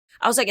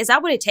I was like, is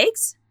that what it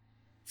takes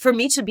for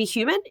me to be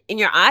human in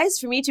your eyes,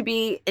 for me to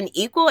be an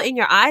equal in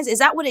your eyes? Is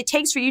that what it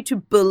takes for you to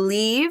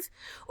believe?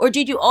 Or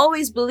did you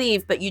always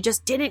believe, but you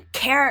just didn't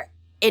care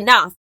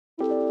enough?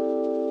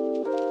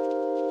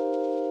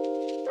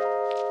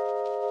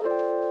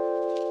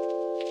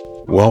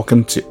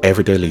 Welcome to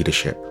Everyday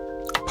Leadership,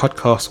 a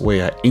podcast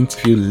where I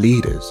interview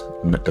leaders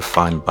not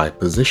defined by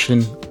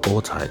position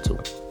or title.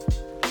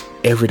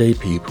 Everyday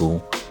people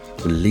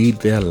who lead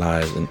their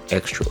lives in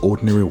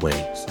extraordinary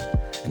ways.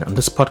 And on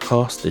this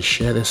podcast, they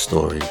share their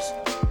stories,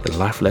 their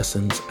life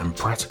lessons, and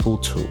practical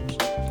tools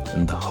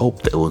in the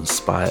hope that it will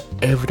inspire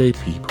everyday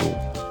people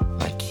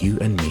like you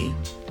and me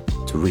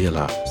to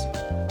realize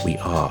we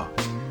are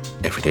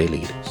everyday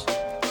leaders.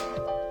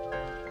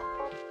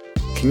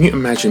 Can you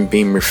imagine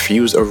being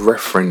refused a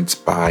reference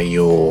by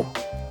your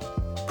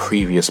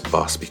previous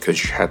boss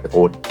because you had the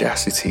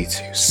audacity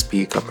to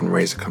speak up and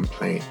raise a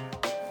complaint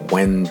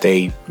when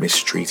they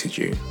mistreated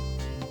you?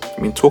 I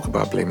mean, talk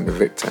about blaming the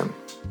victim.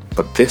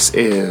 But this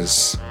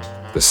is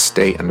the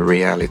state and the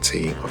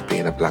reality of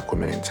being a black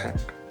woman in tech.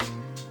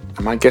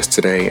 And my guest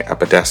today,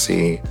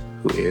 Abadesi,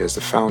 who is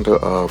the founder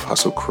of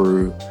Hustle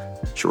Crew.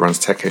 She runs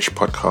Tech-ish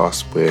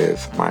podcast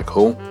with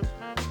Michael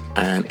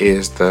and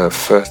is the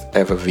first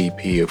ever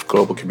VP of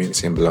Global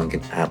Community and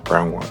Belonging at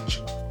Brandwatch.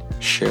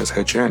 Shares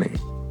her journey,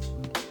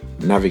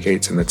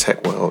 navigating the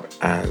tech world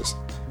as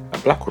a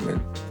black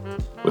woman.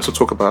 We also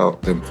talk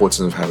about the importance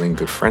of having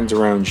good friends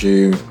around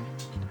you,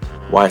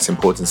 why it's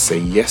important to say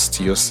yes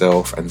to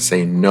yourself and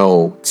say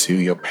no to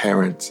your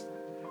parents,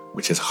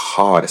 which is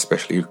hard,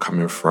 especially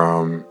coming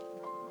from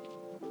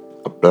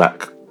a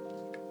black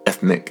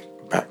ethnic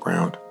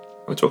background.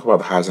 We talk about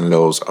the highs and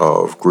lows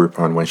of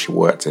Groupon when she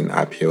worked in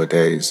IPO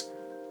days,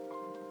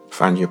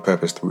 find your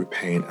purpose through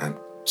pain, and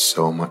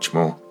so much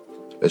more.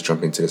 Let's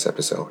jump into this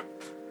episode.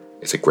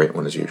 It's a great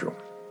one as usual.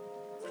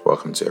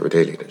 Welcome to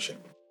Everyday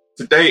Leadership.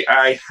 Today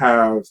I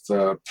have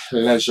the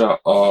pleasure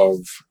of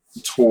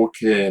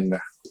talking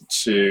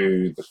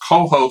to the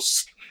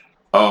co-host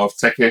of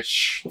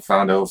Tech-ish, the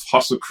founder of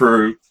Hustle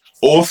Crew,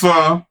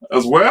 author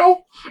as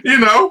well,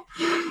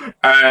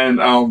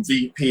 and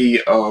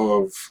VP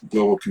of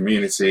Global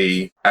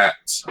Community at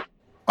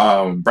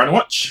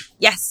Brandwatch.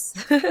 Yes.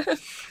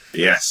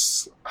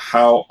 Yes.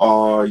 How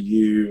are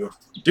you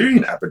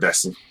doing,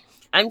 Abadesi?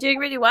 I'm doing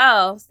really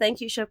well.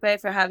 Thank you, Shope,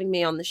 for having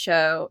me on the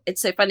show.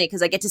 It's so funny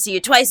because I get to see you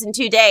twice in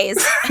 2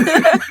 days.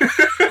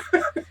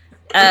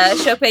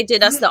 Shope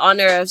did us the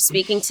honor of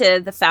speaking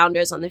to the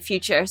founders on the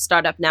Future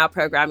Startup Now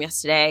program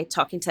yesterday,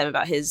 talking to them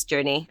about his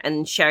journey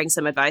and sharing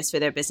some advice for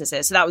their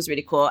businesses. So that was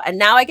really cool. And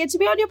now I get to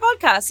be on your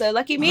podcast. So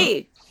lucky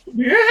me.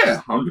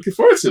 Yeah, I'm looking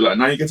forward to it.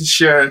 Now you get to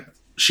share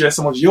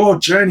some of your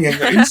journey and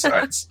your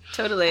insights.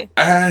 Totally.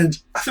 And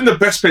I think the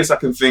best place I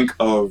can think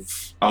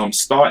of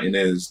starting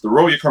is the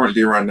role you're currently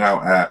doing right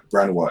now at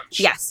Brandwatch.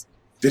 Yes.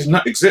 Did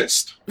not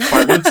exist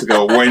 5 months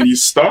ago when you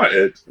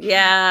started.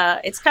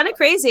 Yeah, it's kind of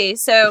crazy.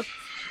 So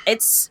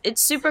it's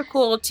super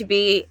cool to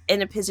be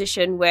in a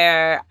position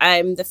where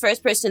I'm the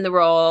first person in the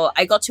role.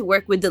 I got to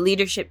work with the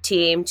leadership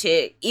team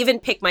to even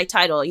pick my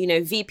title,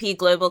 VP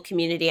Global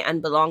Community and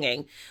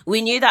Belonging.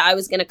 We knew that I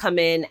was going to come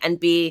in and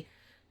be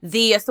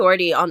the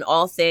authority on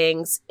all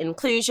things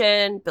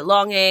inclusion,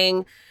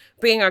 belonging,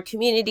 bringing our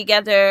community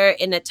together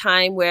in a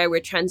time where we're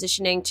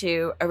transitioning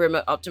to a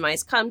remote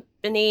optimized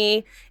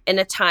company, in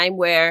a time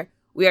where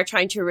we are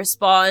trying to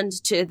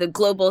respond to the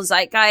global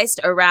zeitgeist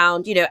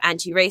around,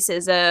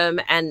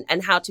 anti-racism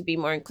and how to be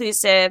more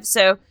inclusive.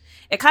 So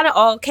it kind of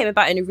all came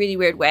about in a really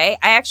weird way.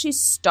 I actually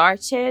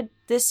started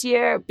this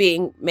year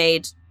being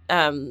made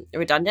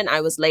redundant.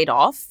 I was laid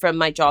off from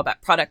my job at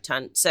Product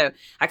Hunt. So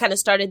I kind of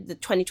started the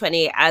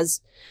 2020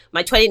 as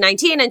my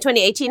 2019 and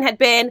 2018 had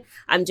been.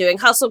 I'm doing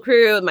Hustle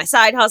Crew, my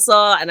side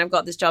hustle, and I've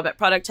got this job at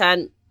Product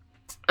Hunt.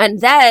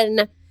 And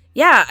then,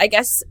 I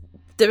guess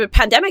the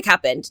pandemic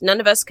happened. None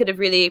of us could have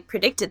really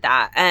predicted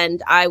that.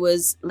 And I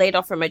was laid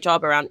off from my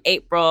job around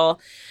April.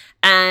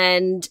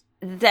 And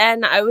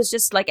then I was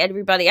just like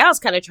everybody else,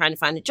 kind of trying to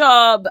find a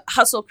job.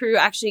 Hustle Crew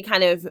actually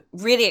kind of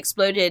really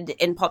exploded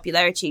in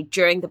popularity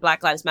during the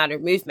Black Lives Matter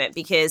movement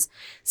because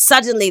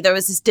suddenly there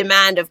was this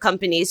demand of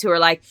companies who were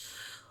like,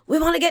 we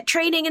want to get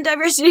training in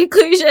diversity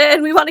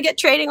inclusion. We want to get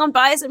training on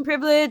bias and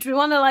privilege. We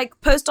want to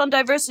post on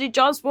diversity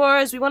jobs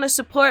boards. We want to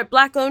support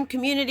Black owned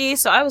communities.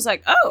 So I was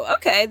like, oh,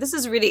 okay, this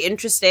is a really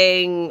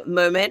interesting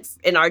moment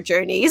in our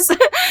journeys.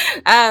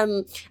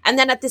 And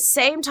then at the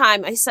same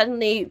time, I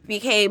suddenly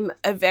became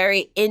a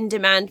very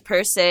in-demand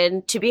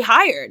person to be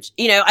hired.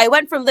 I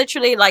went from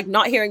literally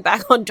not hearing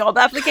back on job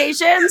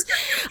applications.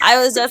 I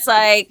was just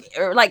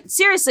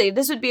seriously,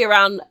 this would be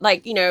around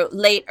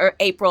late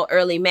April,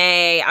 early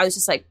May. I was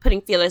just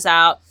putting feelers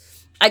out.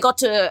 I got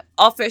to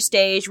offer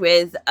stage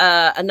with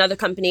another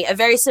company, a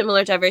very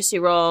similar diversity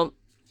role,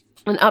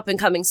 an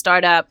up-and-coming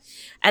startup.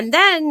 And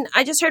then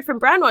I just heard from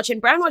Brandwatch,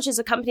 and Brandwatch is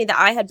a company that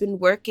I had been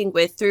working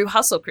with through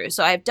Hustle Crew.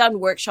 So I've done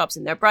workshops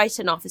in their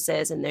Brighton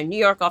offices and their New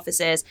York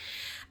offices.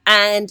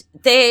 And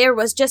there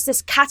was just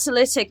this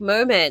catalytic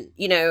moment,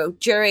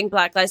 during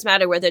Black Lives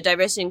Matter where the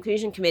Diversity and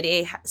Inclusion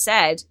Committee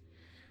said,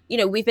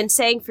 we've been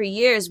saying for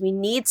years, we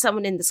need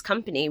someone in this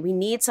company. We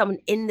need someone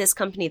in this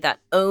company that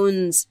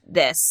owns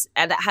this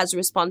and that has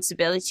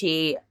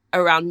responsibility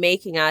around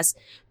making us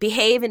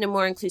behave in a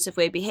more inclusive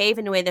way, behave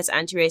in a way that's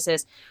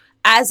anti-racist.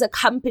 As a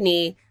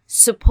company,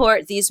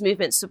 support these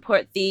movements,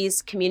 support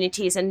these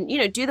communities, and,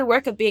 do the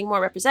work of being more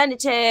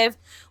representative.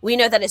 We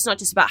know that it's not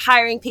just about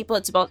hiring people,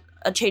 it's about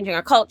changing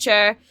our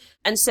culture.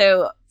 And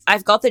so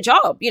I've got the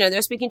job.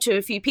 They're speaking to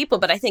a few people,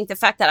 but I think the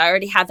fact that I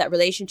already had that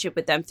relationship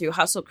with them through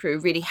Hustle Crew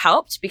really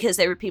helped, because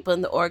they were people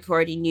in the org who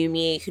already knew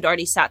me, who'd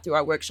already sat through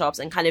our workshops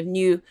and kind of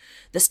knew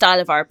the style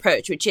of our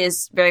approach, which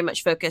is very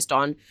much focused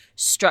on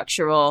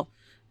structural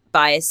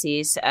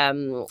biases,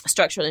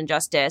 structural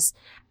injustice,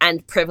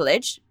 and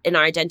privilege in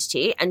our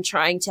identity, and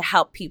trying to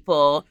help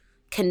people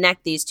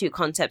connect these two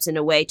concepts in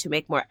a way to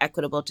make more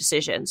equitable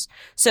decisions.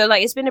 So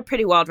it's been a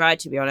pretty wild ride,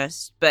 to be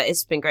honest, but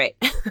it's been great.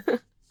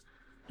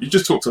 You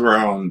just talked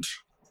around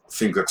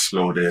things that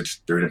exploded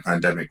during the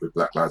pandemic with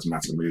Black Lives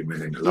Matter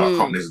movement, and a lot of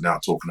companies are now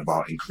talking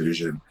about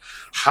inclusion.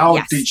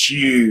 How did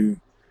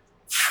you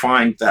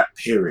find that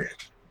period?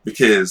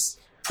 Because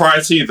prior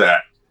to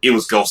that, it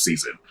was golf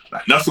season.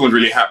 Nothing was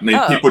really happening.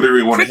 People didn't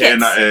really want to hear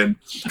nothing.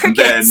 And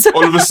then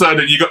all of a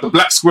sudden, you got the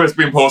black squares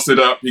being posted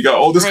up. You got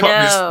all these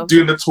companies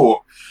doing the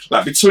talk.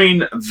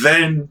 Between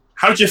then,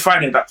 how did you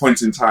find it at that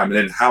point in time? And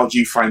then how do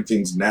you find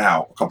things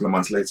now, a couple of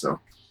months later?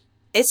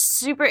 It's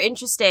super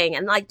interesting.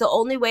 And the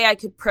only way I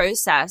could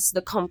process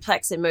the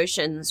complex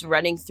emotions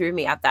running through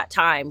me at that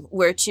time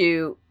were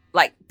to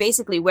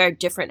basically wear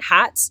different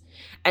hats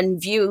and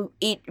view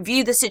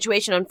the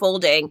situation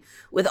unfolding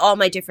with all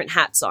my different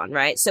hats on,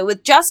 right? So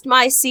with just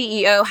my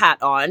CEO hat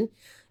on,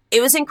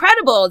 it was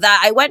incredible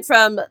that I went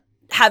from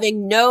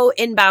having no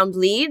inbound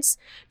leads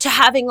to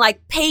having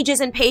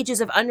pages and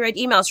pages of unread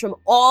emails from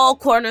all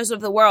corners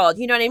of the world.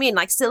 You know what I mean?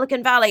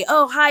 Silicon Valley.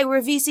 Oh, hi,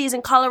 we're VCs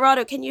in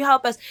Colorado. Can you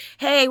help us?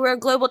 Hey, we're a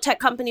global tech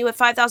company with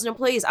 5,000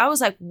 employees. I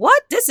was like,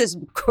 what? This is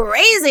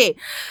crazy.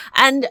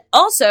 And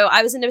also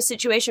I was in a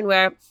situation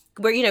where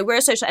we're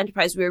a social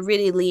enterprise. We're a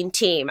really lean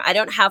team. I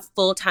don't have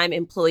full-time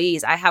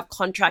employees. I have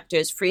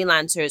contractors,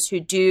 freelancers who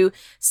do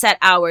set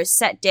hours,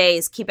 set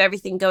days, keep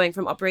everything going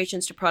from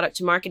operations to product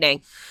to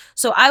marketing.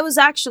 So I was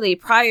actually,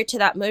 prior to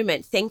that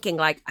moment,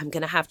 thinking I'm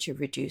going to have to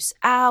reduce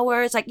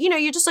hours.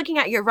 You're just looking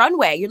at your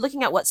runway. You're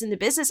looking at what's in the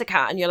business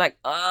account and you're like,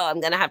 oh,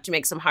 I'm going to have to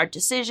make some hard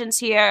decisions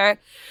here.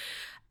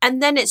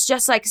 And then it's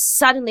just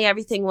suddenly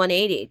everything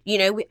 180.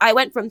 I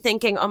went from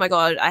thinking, oh my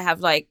God, I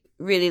have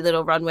really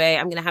little runway,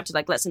 I'm gonna have to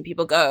let some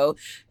people go,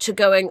 to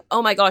going,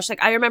 oh my gosh,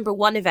 I remember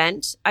one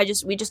event,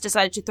 we just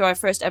decided to throw our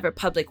first ever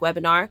public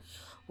webinar.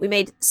 We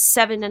made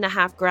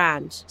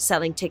 $7,500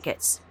 selling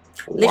tickets.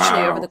 Wow.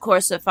 Literally over the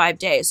course of 5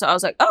 days. So I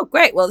was like, oh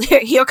great, well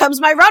here comes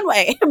my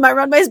runway. My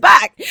runway's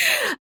back.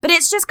 But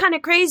it's just kind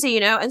of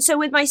crazy, And so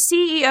with my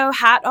CEO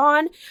hat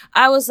on,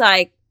 I was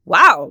like,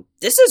 wow,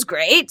 this is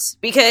great,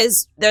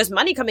 because there's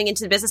money coming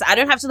into the business. I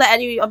don't have to let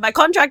any of my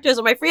contractors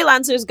or my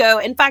freelancers go.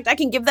 In fact, I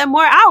can give them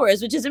more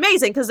hours, which is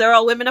amazing because they're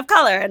all women of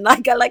color and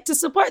I like to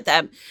support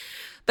them.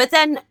 But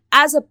then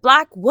as a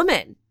Black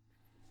woman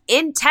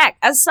in tech,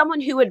 as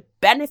someone who would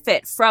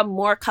benefit from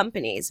more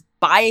companies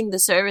buying the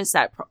service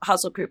that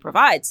Hustle Crew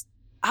provides,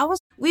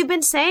 we've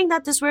been saying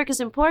that this work is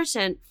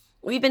important.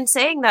 We've been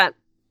saying that,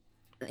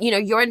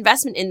 your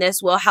investment in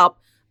this will help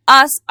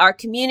us, our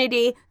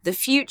community, the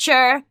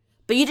future.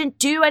 But you didn't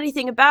do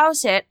anything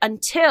about it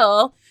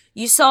until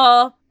you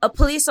saw a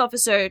police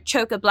officer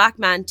choke a Black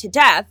man to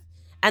death,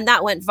 and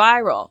that went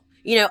viral.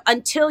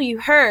 Until you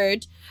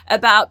heard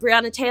about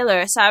Breonna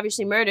Taylor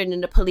savagely murdered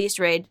in a police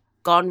raid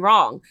gone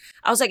wrong.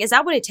 I was like, is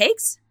that what it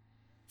takes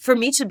for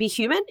me to be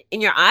human in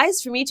your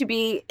eyes? For me to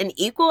be an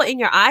equal in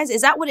your eyes?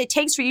 Is that what it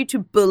takes for you to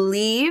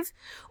believe?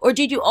 Or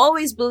did you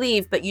always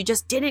believe, but you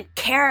just didn't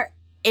care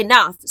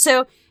enough?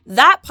 So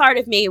that part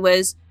of me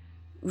was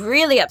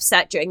really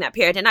upset during that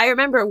period. And I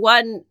remember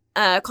one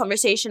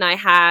conversation I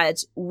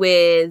had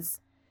with,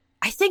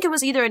 I think it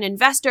was either an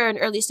investor, an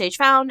early stage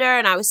founder.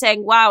 And I was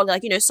saying, wow,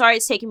 sorry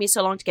it's taking me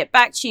so long to get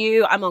back to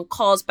you. I'm on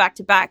calls back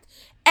to back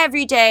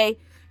every day,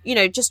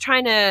 just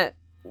trying to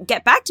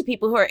get back to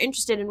people who are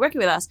interested in working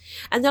with us.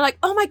 And they're like,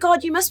 oh my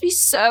God, you must be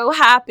so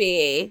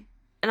happy.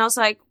 And I was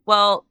like,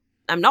 well,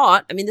 I'm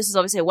not. I mean, this is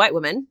obviously a white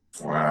woman.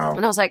 Wow.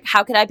 And I was like,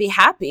 how could I be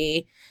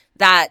happy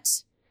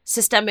that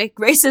systemic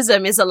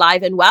racism is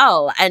alive and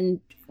well and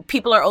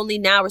people are only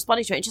now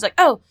responding to it? And she's like,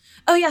 oh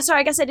yeah, sorry,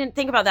 I guess I didn't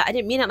think about that. I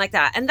didn't mean it like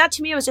that. And that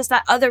to me was just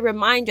that other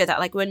reminder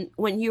that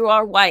when you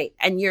are white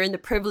and you're in the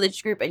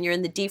privileged group and you're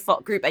in the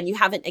default group and you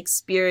haven't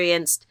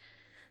experienced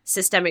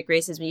systemic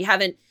racism, you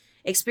haven't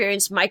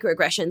experienced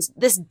microaggressions,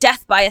 this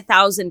death by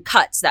 1,000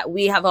 cuts that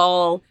we have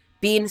all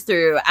been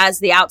through as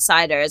the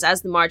outsiders,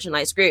 as the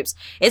marginalized groups,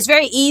 it's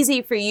very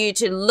easy for you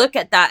to look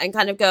at that and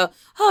kind of go,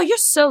 oh, you're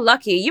so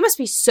lucky. You must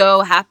be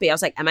so happy. I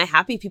was like, am I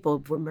happy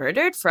people were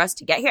murdered for us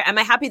to get here? Am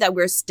I happy that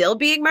we're still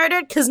being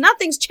murdered? Because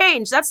nothing's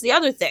changed. That's the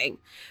other thing,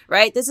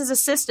 right? This is a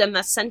system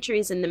that's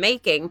centuries in the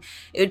making.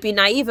 It would be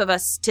naive of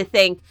us to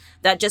think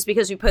that just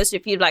because we posted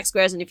a few black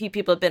squares and a few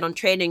people have been on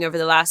training over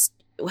the last,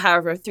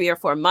 however, 3 or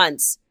 4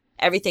 months,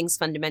 everything's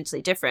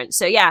fundamentally different.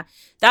 So yeah,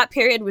 that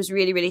period was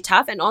really, really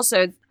tough. And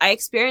also I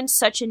experienced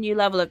such a new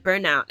level of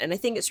burnout. And I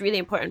think it's really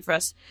important for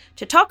us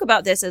to talk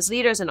about this as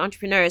leaders and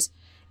entrepreneurs.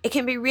 It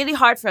can be really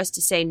hard for us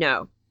to say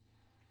no.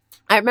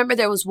 I remember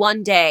there was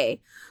one day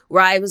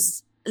where I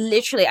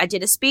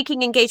did a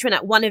speaking engagement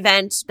at one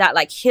event that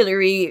like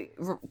Hillary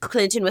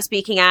Clinton was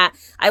speaking at.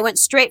 I went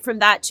straight from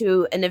that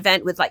to an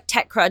event with like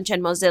TechCrunch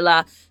and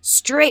Mozilla,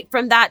 straight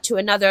from that to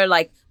another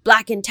like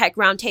Black in Tech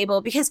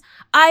roundtable, because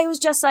I was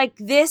just like,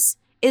 this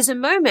is a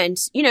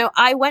moment.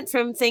 I went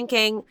from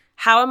thinking,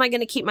 how am I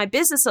going to keep my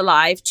business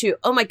alive to,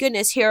 oh my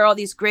goodness, here are all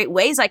these great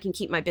ways I can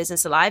keep my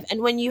business alive.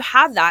 And when you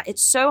have that,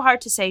 it's so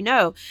hard to say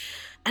no.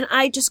 And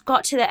I just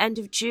got to the end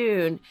of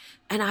June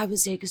and I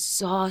was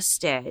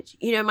exhausted.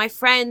 My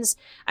friends,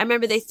 I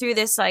remember they threw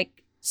this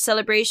like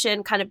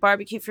celebration kind of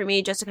barbecue for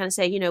me just to kind of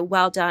say,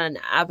 well done,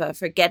 Abba,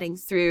 for getting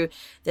through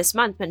this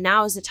month. But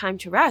now is the time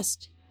to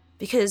rest,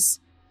 because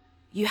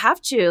you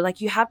have to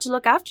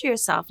look after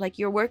yourself. Like,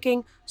 you're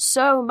working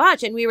so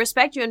much and we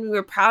respect you and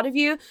we're proud of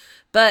you.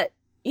 But,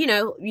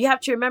 you have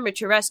to remember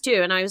to rest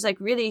too. And I was like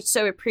really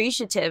so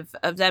appreciative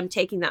of them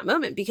taking that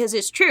moment, because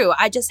it's true.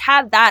 I just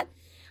had that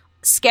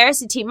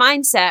scarcity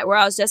mindset where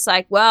I was just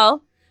like,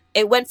 well,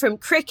 it went from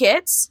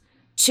crickets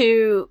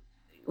to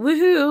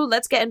woohoo,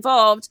 let's get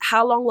involved.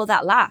 How long will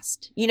that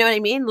last? You know what I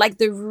mean? Like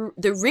the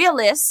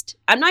realist,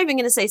 I'm not even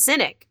going to say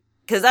cynic,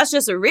 because that's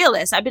just a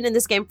realist. I've been in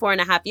this game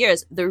 4.5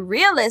 years. The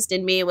realist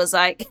in me was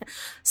like,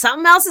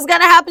 something else is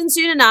going to happen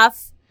soon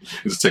enough.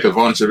 Just take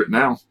advantage of it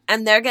now.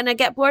 And they're going to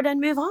get bored and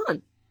move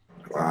on.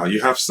 Wow,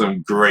 you have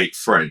some great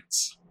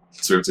friends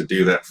to be able to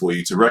do that for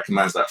you, to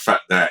recognize that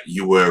fact that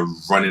you were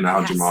running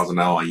 100 miles an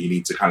hour and you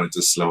need to kind of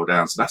just slow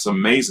down. So that's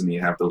amazing that you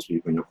have those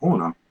people in your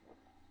corner.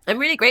 I'm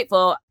really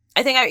grateful.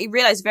 I think I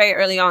realized very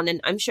early on,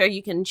 and I'm sure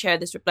you can share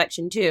this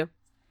reflection too.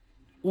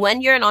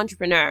 When you're an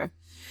entrepreneur,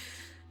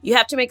 you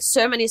have to make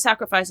so many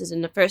sacrifices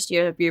in the first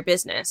year of your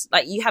business.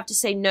 Like, you have to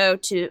say no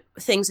to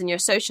things in your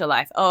social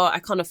life. Oh, I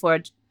can't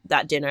afford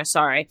that dinner.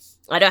 Sorry.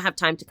 I don't have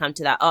time to come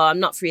to that. Oh,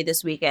 I'm not free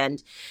this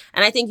weekend.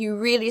 And I think you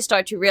really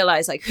start to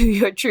realize like who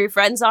your true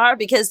friends are,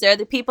 because they're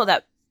the people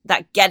that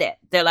get it.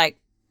 They're like,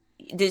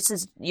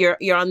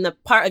 you're on the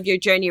part of your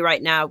journey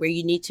right now where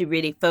you need to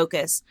really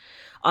focus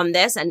on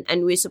this,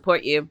 and we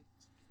support you.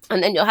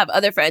 And then you'll have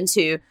other friends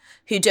who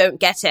don't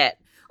get it,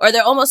 or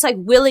they're almost like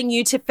willing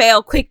you to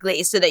fail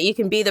quickly so that you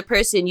can be the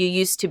person you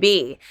used to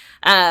be.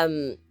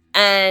 And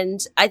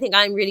I think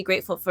I'm really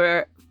grateful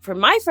for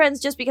my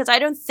friends, just because I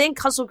don't think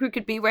Hustle Crew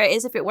could be where it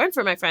is if it weren't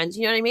for my friends.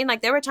 You know what I mean?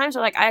 Like, there were times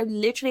where like I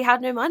literally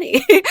had no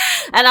money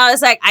and I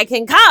was like, I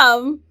can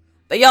come,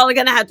 but y'all are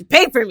going to have to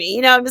pay for me.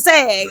 You know what I'm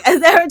saying?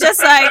 And they were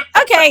just like,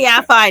 okay,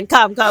 yeah, fine.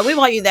 Come. We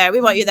want you there.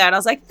 We want you there. And I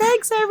was like,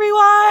 thanks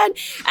everyone.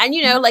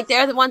 And like,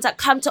 they're the ones that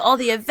come to all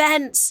the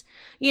events.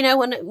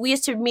 When we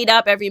used to meet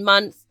up every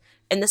month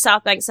in the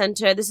South Bank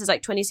Center, this is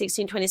like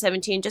 2016,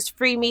 2017, just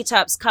free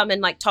meetups. Come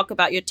and like talk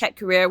about your tech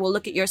career. We'll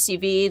look at your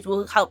CVs.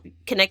 We'll help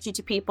connect you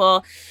to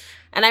people.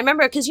 And I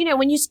remember, because,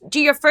 when you do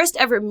your first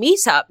ever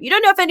meetup, you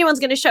don't know if anyone's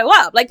going to show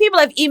up. Like, people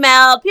have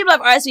emailed, people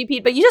have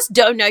RSVP'd, but you just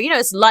don't know.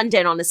 It's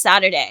London on a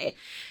Saturday.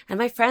 And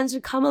my friends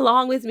would come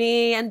along with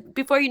me. And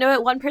before you know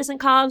it, one person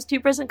comes, two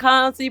person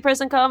comes, three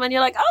person come. And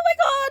you're like, oh my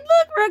God,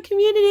 look, we're a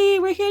community.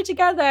 We're here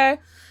together.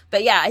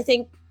 But yeah, I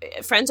think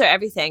friends are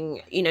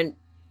everything.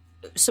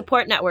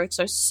 Support networks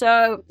are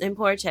so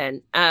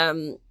important.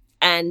 And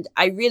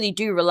I really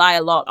do rely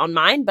a lot on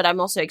mine, but I'm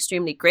also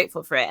extremely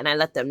grateful for it. And I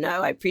let them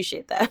know I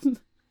appreciate them.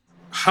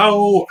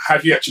 How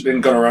have you actually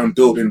been going around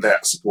building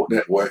that support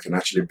network and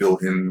actually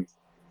building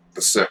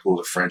the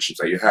circles of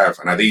friendships that you have?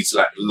 And are these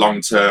like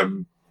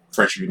long-term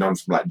friendships you've known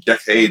from like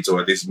decades,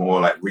 or are these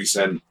more like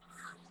recent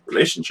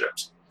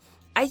relationships?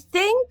 I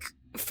think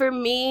for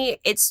me,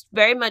 it's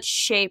very much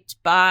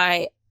shaped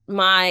by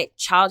my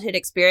childhood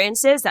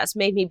experiences. That's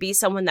made me be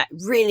someone that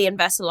really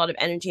invests a lot of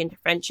energy into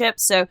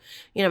friendships. So,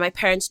 my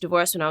parents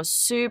divorced when I was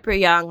super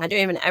young. I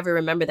don't even ever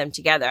remember them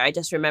together. I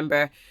just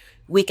remember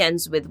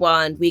weekends with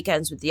one,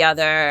 weekends with the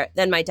other.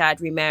 Then my dad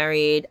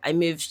remarried. I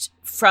moved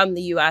from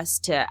the US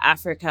to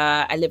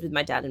Africa. I lived with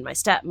my dad and my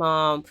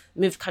stepmom,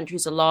 moved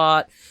countries a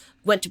lot,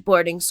 went to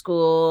boarding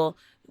school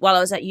while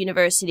I was at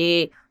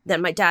university.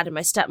 Then my dad and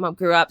my stepmom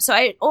grew up. So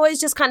I always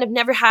just kind of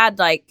never had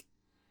like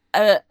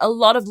a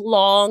lot of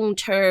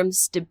long-term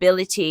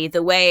stability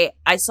the way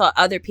I saw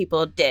other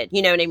people did.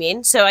 You know what I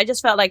mean? So I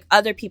just felt like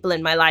other people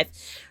in my life,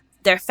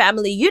 their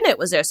family unit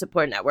was their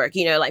support network.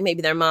 Like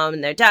maybe their mom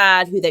and their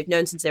dad, who they've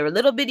known since they were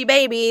little bitty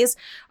babies,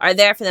 are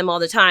there for them all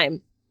the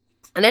time.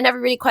 And I never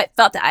really quite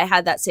felt that I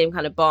had that same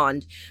kind of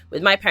bond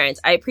with my parents.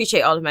 I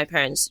appreciate all of my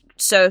parents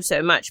so,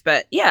 so much.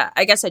 But yeah,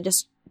 I guess I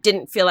just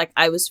didn't feel like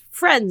I was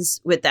friends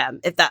with them,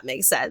 if that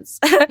makes sense.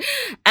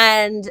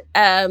 And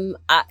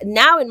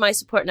now in my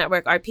support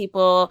network are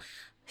people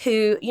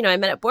who, you know, I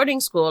met at boarding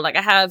school. Like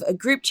I have a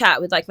group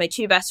chat with like my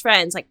two best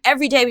friends. Like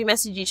every day we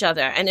message each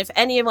other. And if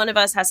any one of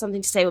us has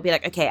something to say, we'll be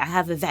like, okay, I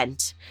have a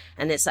vent.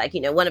 And it's like,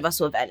 you know, one of us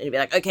will vent and it'll be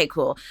like, okay,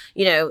 cool.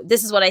 You know,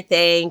 this is what I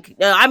think.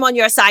 No, I'm on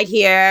your side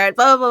here,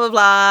 blah, blah, blah,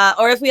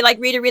 blah. Or if we like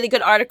read a really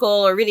good article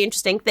or a really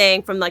interesting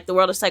thing from like the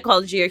world of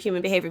psychology or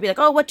human behavior, be like,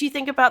 oh, what do you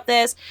think about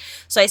this?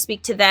 So I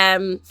speak to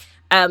them.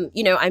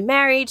 You know, I'm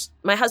married.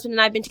 My husband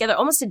and I have been together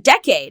almost a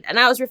decade. And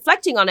I was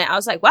reflecting on it. I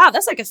was like, wow,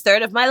 that's like a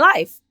third of my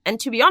life. And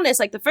to be honest,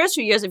 like the first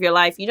few years of your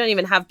life, you don't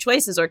even have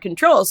choices or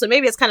control. So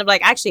maybe it's kind of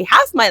like actually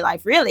half my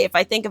life, really, if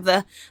I think of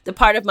the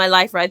part of my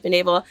life where I've been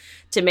able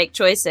to make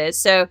choices.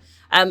 So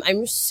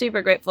I'm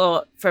super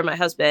grateful for my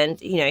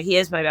husband. You know, he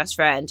is my best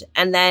friend.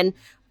 And then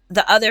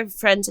the other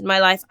friends in my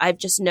life, I've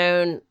just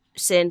known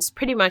since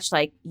pretty much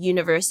like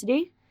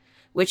university,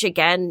 which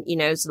again, you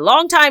know, is a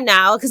long time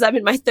now because I'm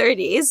in my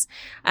 30s.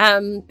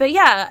 But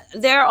yeah,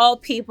 they're all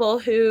people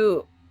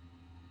who,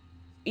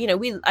 you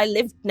know, I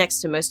live next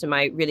to most of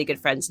my really good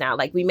friends now.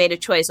 Like we made a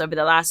choice over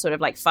the last sort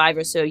of like 5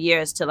 or so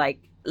years to like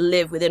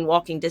live within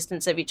walking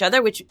distance of each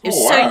other, which is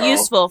so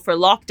useful for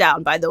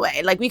lockdown, by the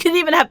way. Like we couldn't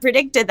even have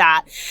predicted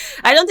that.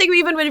 I don't think we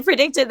even would have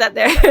predicted that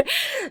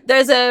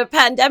there's a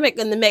pandemic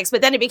in the mix,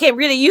 but then it became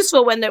really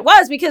useful when there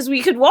was, because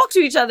we could walk to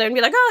each other and be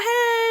like,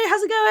 oh, hey,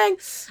 how's it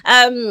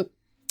going?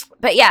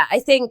 But yeah, I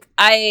think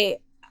I,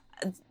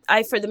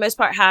 for the most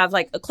part, have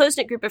like a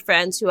close-knit group of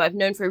friends who I've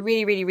known for a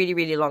really, really, really,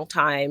 really long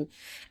time.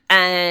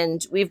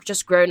 And we've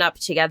just grown up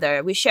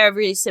together. We share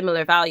really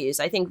similar values.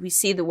 I think we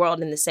see the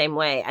world in the same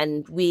way.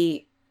 And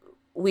we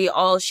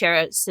all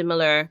share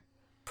similar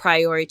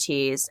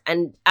priorities.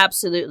 And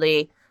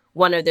absolutely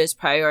one of those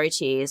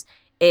priorities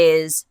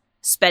is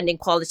spending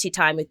quality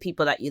time with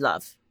people that you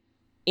love.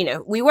 You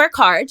know, we work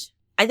hard.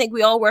 I think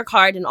we all work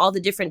hard in all the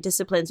different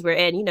disciplines we're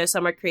in. You know,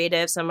 some are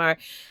creative, some are,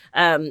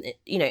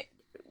 you know,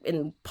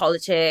 in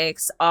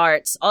politics,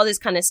 arts, all this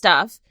kind of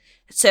stuff.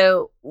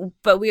 So,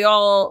 but we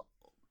all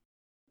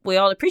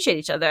appreciate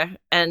each other.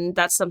 And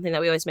that's something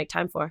that we always make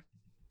time for.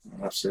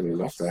 I absolutely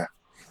love that.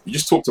 You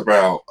just talked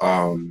about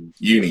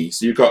uni.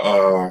 So you got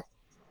a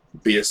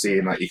BSc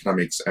in like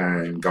economics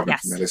and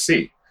government from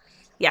LSE.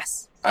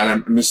 Yes.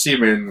 And I'm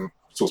assuming,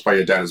 talked about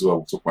your dad as well.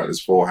 We'll talk about this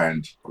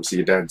beforehand. Obviously,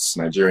 your dad's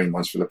Nigerian,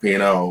 one's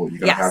Filipino. You're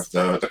going to have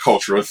the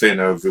cultural thing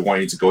of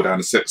wanting to go down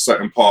a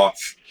certain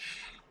path.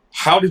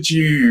 How did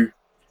you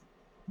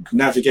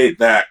navigate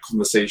that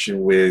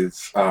conversation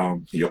with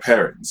your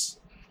parents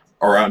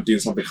around doing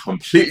something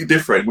completely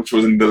different, which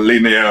wasn't the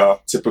linear,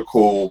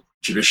 typical,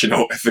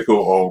 traditional, ethical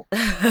or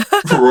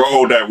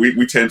role that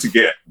we tend to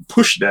get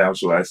pushed down,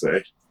 shall I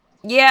say?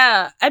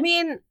 Yeah. I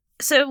mean,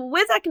 so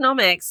with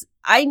economics,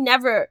 I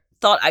never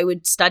thought I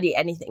would study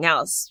anything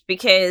else,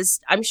 because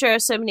I'm sure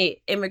so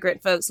many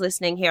immigrant folks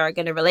listening here are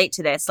going to relate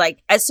to this.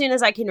 Like, as soon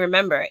as I can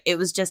remember, it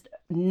was just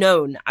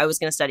known I was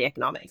going to study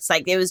economics.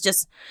 Like, it was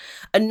just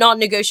a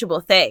non-negotiable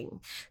thing.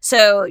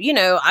 So, you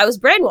know, I was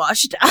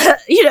brainwashed,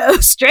 you know,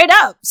 straight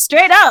up.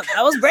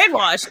 I was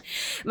brainwashed.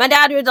 My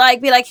dad would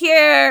like be like,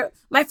 here,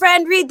 my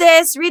friend, read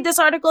this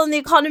article in The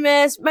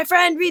Economist. My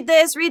friend, read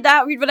this, read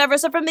that, read whatever.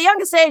 So from the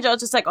youngest age, I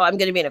was just like, oh, I'm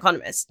going to be an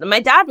economist. And my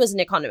dad was an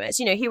economist.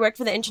 You know, he worked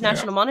for the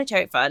International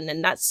Monetary Fund,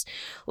 and that's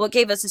what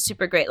gave us a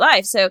super great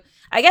life. So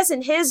I guess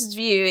in his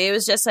view, it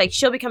was just like,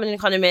 she'll become an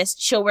economist.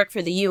 She'll work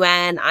for the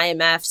UN,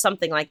 IMF,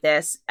 something like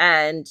this.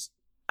 And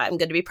I'm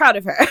going to be proud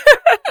of her.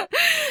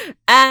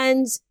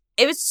 And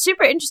it was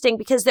super interesting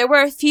because there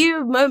were a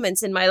few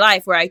moments in my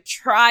life where I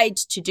tried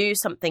to do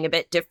something a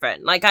bit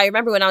different. Like, I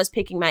remember when I was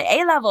picking my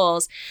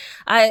A-levels,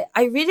 I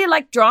really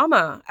liked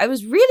drama. I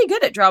was really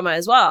good at drama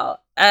as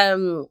well.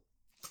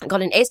 I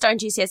got an A-star in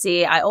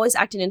GCSE. I always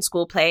acted in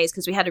school plays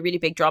because we had a really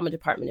big drama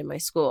department in my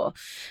school.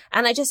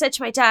 And I just said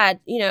to my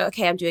dad, you know,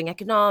 okay, I'm doing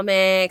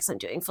economics, I'm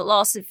doing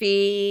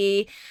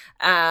philosophy,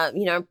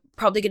 you know,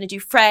 probably going to do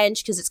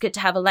French because it's good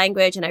to have a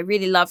language. And I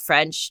really love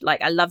French.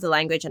 Like, I love the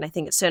language and I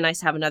think it's so nice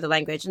to have another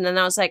language. And then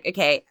I was like,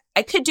 okay,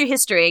 I could do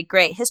history.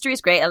 Great. History is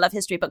great. I love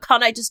history, but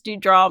can't I just do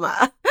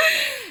drama?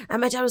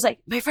 And my dad was like,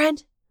 my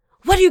friend,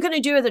 what are you going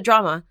to do with a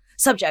drama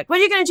subject? What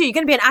are you going to do? You're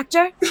going to be an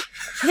actor? You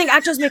think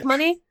actors make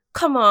money?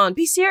 Come on,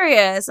 be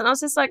serious. And I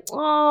was just like,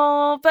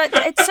 oh, but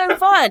it's so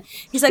fun.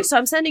 He's like, so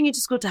I'm sending you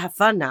to school to have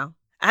fun now.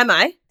 Am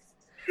I?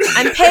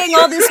 I'm paying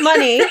all this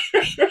money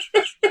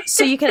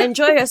so you can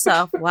enjoy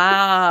yourself.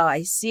 Wow,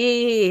 I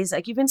see. He's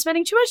like, you've been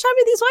spending too much time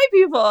with these white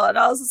people. And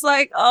I was just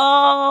like,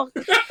 oh.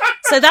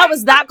 So that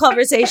was that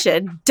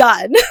conversation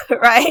done,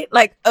 right?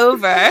 Like,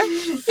 over.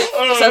 So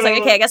I was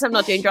like, okay, I guess I'm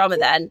not doing drama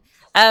then.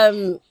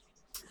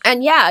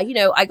 And yeah, you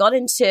know, I got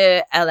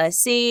into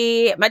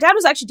LSE. My dad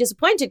was actually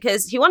disappointed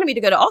because he wanted me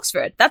to go to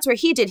Oxford. That's where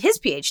he did his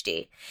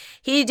PhD.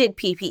 He did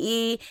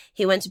PPE.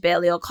 He went to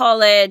Balliol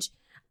College.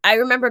 I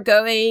remember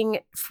going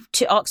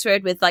to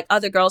Oxford with like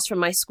other girls from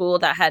my school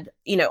that had,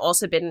 you know,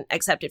 also been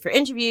accepted for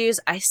interviews.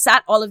 I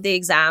sat all of the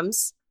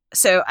exams.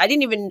 So I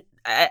didn't even,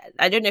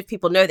 I don't know if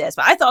people know this,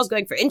 but I thought I was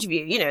going for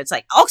interview. You know, it's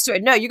like,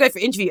 Oxford, no, you're going for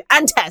interview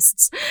and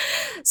tests.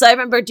 So I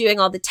remember doing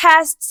all the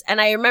tests,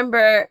 and I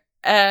remember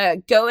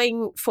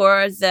going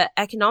for the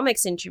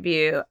economics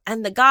interview,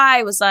 and the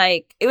guy was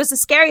like, it was the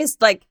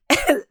scariest like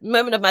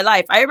moment of my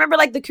life. I remember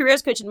like the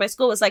careers coach in my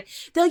school was like,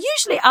 they'll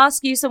usually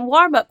ask you some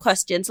warm-up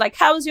questions like,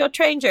 how was your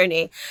train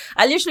journey?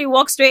 I literally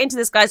walked straight into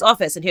this guy's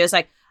office and he was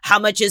like, how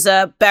much is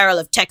a barrel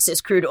of Texas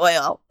crude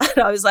oil?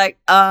 And I was like,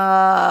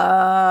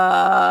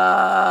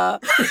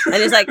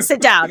 and he's like,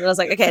 sit down. And I was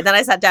like, okay. Then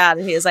I sat down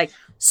and he was like,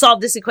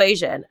 solve this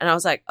equation. And I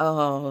was like,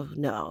 oh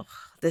no,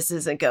 this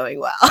isn't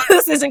going well.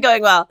 This isn't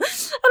going well.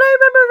 And I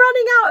remember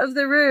running out of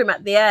the room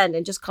at the end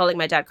and just calling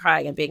my dad,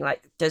 crying and being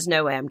like, there's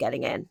no way I'm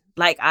getting in.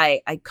 Like,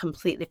 I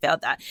completely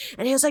failed that.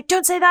 And he was like,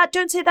 don't say that.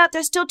 Don't say that.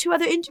 There's still 2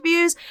 other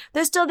interviews.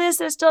 There's still this.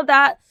 There's still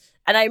that.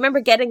 And I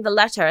remember getting the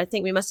letter. I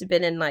think we must have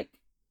been in like,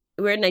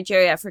 we were in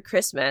Nigeria for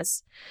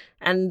Christmas,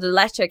 and the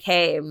letter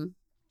came.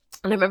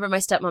 And I remember my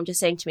stepmom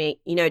just saying to me,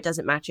 you know, it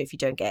doesn't matter if you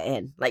don't get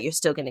in. Like, you're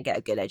still going to get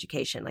a good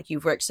education. Like,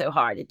 you've worked so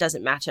hard. It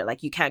doesn't matter.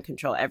 Like, you can't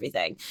control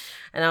everything.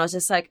 And I was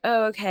just like,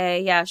 oh,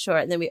 okay, yeah, sure.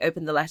 And then we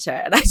opened the letter,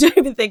 and I don't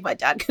even think my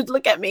dad could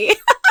look at me.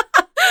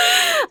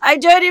 I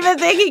don't even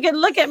think he could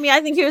look at me. I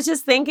think he was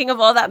just thinking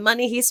of all that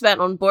money he spent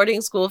on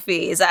boarding school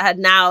fees that had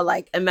now,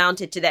 like,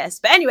 amounted to this.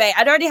 But anyway,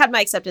 I'd already had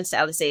my acceptance to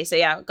LSE. So,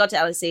 yeah, got to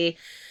LSE.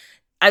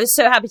 I was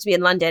so happy to be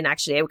in London,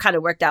 actually. It kind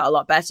of worked out a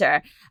lot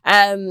better.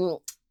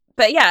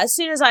 But yeah, as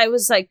soon as I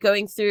was like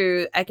going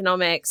through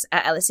economics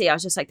at LSE, I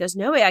was just like, there's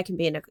no way I can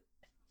be an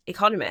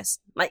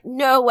economist. Like,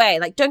 no way.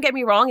 Like, don't get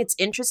me wrong, it's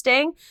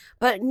interesting,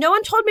 but no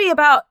one told me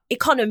about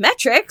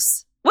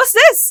econometrics. What's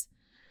this?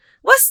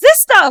 What's this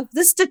stuff?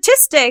 The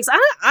statistics.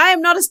 I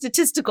am not a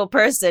statistical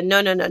person. No.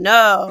 I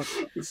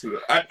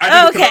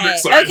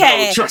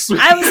Okay. Trust me.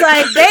 I was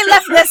like, they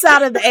left this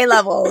out of the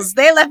A-levels.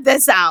 They left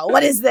this out.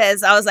 What is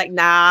this? I was like,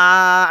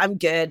 nah, I'm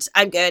good.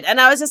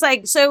 And I was just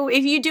like, so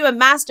if you do a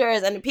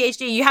master's and a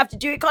PhD, you have to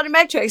do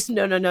econometrics.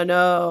 No.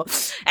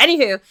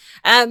 Anywho,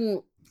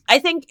 I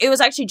think it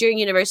was actually during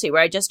university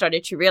where I just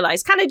started to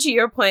realize, kind of to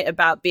your point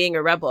about being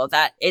a rebel,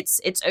 that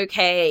it's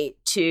okay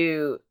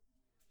to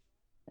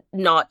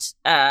not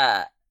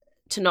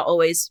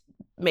always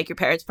make your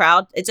parents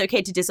proud. It's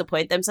okay to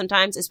disappoint them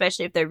sometimes,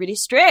 especially if they're really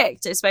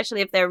strict,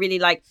 especially if they're really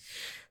like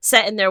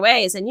set in their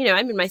ways. And, you know,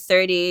 I'm in my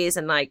 30s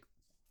and like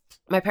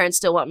my parents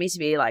still want me to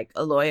be like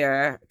a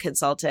lawyer,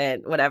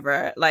 consultant,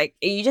 whatever. Like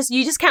you just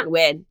can't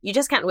win. You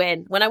just can't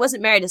win. When I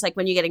wasn't married, it's like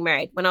when you're getting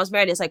married. When I was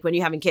married, it's like when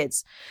you're having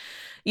kids,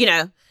 you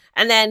know.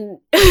 And then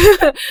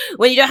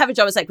when you don't have a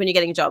job, it's like when you're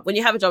getting a job. When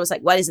you have a job, it's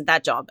like, what isn't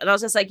that job? And I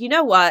was just like, you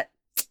know what?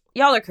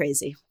 Y'all are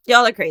crazy.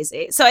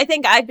 So I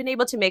think I've been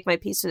able to make my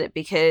peace with it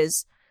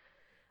because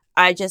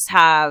I just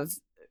have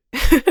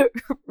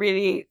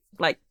really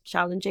like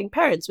challenging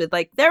parents with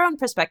like their own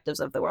perspectives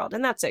of the world,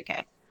 and that's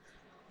okay.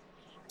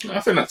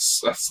 I think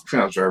that's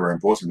very, very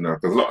important, though,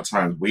 because a lot of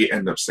times we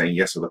end up saying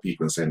yes to other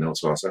people and saying no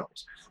to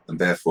ourselves, and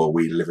therefore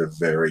we live a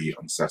very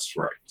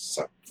unsatisfied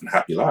and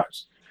happy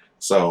lives.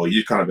 So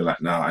you kind of be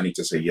like, no, I need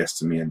to say yes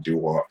to me and do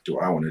what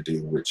I want to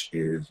do, which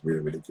is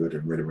really, really good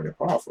and really, really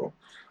powerful.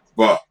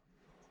 But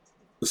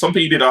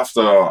something you did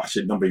after,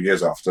 actually a number of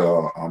years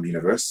after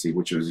university,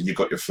 which was you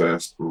got your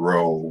first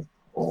role,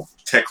 or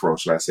tech role,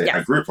 shall I say,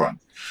 at Groupon.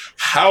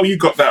 How you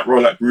got that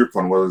role at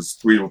Groupon was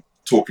we were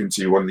talking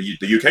to one of the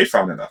UK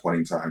founder at that point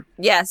in time.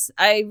 Yes,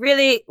 I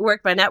really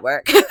worked my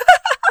network.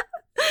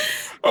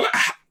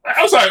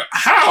 I was like,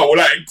 how?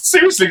 Like,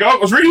 seriously, I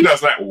was reading that. I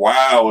was like,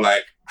 wow,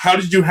 like, how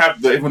did you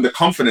have even the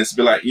confidence to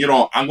be like, you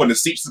know, I'm going to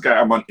seek this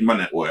guy in my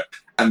network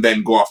and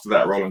then go after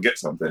that role and get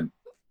something?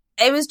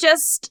 It was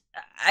just,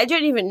 I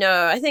don't even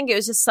know. I think it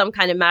was just some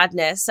kind of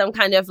madness, some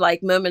kind of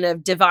like moment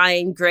of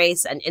divine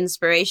grace and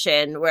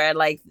inspiration where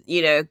like,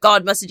 you know,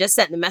 God must have just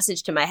sent the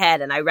message to my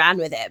head and I ran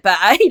with it. But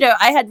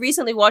I had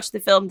recently watched the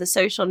film The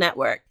Social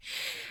Network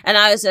and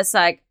I was just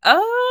like,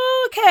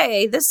 oh,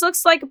 okay, this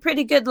looks like a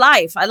pretty good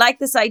life. I like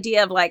this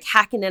idea of like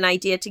hacking an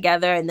idea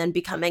together and then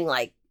becoming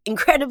like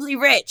incredibly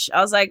rich.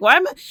 I was like, what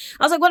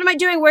am I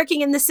doing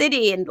working in the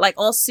city and like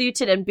all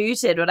suited and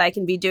booted when I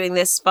can be doing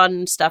this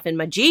fun stuff in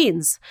my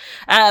jeans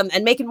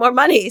and making more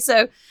money?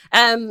 So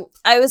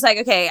I was like,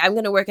 okay, I'm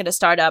going to work at a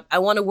startup. I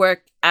want to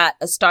work at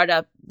a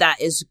startup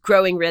that is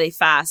growing really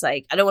fast.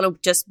 Like, I don't want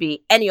to just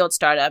be any old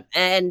startup.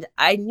 And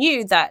I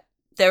knew that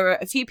there were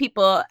a few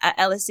people at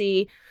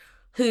LSE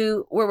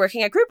who were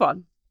working at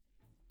Groupon.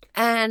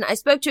 And I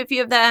spoke to a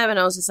few of them and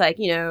I was just like,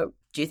 you know,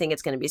 do you think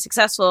it's going to be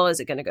successful? Is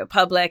it going to go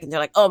public? And they're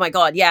like, oh my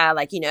God, yeah.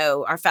 Like, you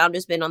know, our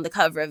founder's been on the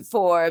cover of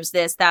Forbes,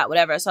 this, that,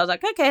 whatever. So I was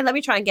like, okay, let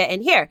me try and get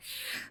in here.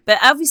 But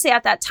obviously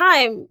at that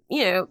time,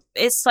 you know,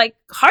 it's like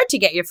hard to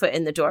get your foot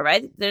in the door,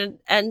 right?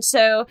 And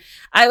so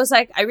I was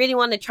like, I really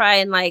want to try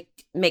and like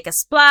make a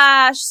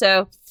splash.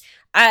 So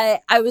I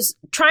was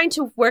trying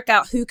to work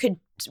out who could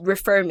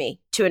refer me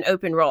to an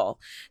open role.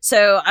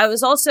 So I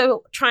was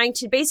also trying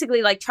to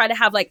basically like try to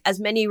have like as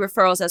many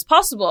referrals as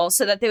possible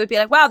so that they would be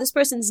like, wow, this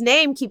person's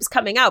name keeps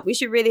coming up. We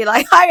should really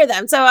like hire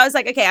them. So I was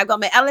like, okay, I've got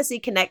my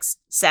LSE Connects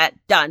set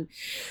done.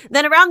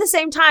 Then around the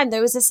same time,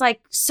 there was this like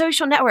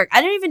social network.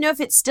 I don't even know if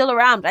it's still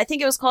around, but I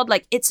think it was called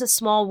like It's a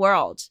Small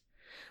World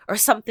or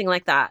something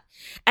like that.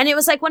 And it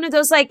was like one of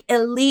those like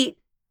elite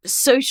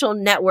social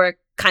network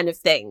kind of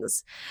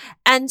things.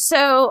 And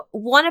so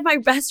one of my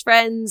best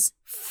friends,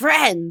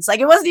 like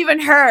it wasn't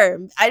even her.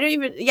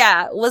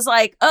 Was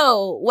like,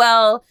 oh,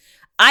 well,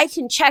 I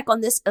can check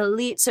on this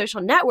elite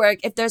social network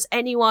if there's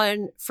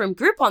anyone from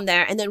Groupon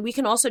there. And then we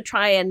can also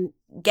try and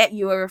get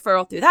you a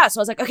referral through that. So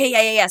I was like, okay,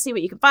 yeah, see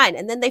what you can find.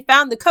 And then they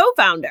found the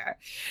co-founder.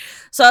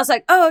 So I was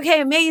like, oh,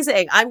 okay,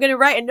 amazing. I'm going to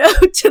write a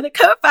note to the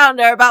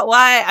co-founder about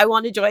why I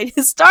want to join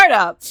his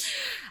startup.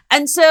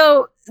 And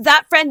so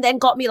that friend then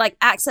got me like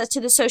access to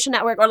the social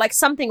network or like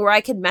something where I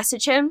could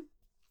message him.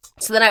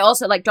 So then I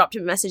also like dropped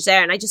him a message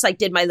there and I just like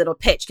did my little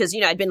pitch because,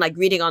 I'd been like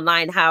reading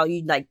online how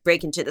you like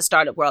break into the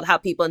startup world, how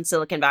people in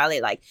Silicon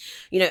Valley, like,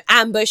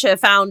 ambush a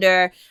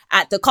founder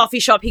at the coffee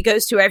shop he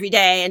goes to every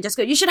day and just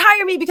go, you should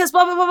hire me because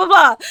blah, blah, blah, blah,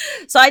 blah.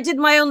 So I did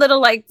my own little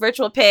like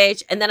virtual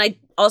pitch. And then I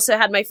also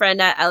had my friend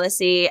at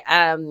LSE,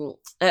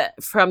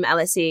 from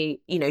LSE,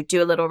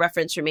 do a little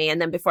reference for me.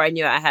 And then before I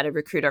knew it, I had a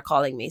recruiter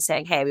calling me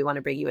saying, hey, we want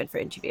to bring you in for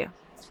interview.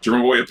 Do you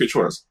remember what your pitch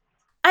was?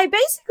 I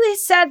basically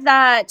said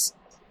that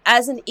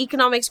as an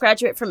economics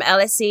graduate from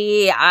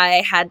LSE,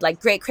 I had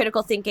like great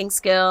critical thinking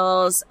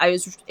skills. I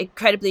was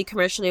incredibly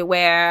commercially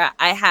aware.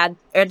 I had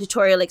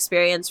editorial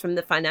experience from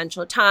the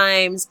Financial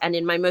Times. And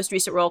in my most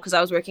recent role, because I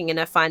was working in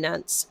a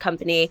finance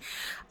company,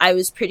 I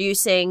was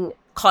producing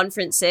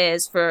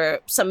conferences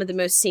for some of the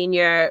most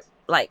senior,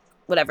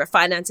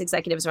 finance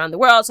executives around the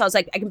world. So I was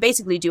like, I can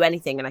basically do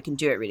anything and I can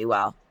do it really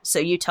well. So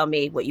you tell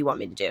me what you want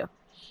me to do.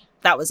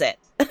 That was it.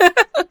 I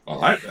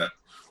like that.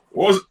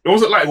 What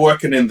was it like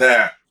working in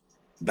that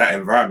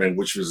environment,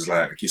 which was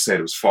like you said,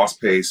 it was fast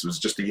paced. It was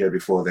just a year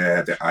before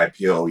the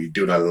IPO. You're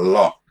doing a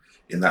lot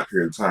in that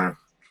period of time.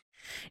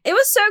 It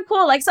was so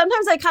cool. Like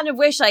sometimes I kind of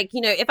wish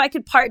if I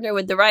could partner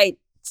with the right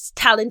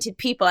talented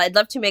people, I'd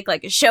love to make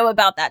like a show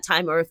about that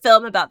time or a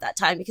film about that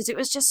time because it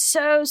was just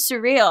so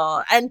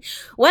surreal. And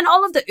when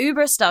all of the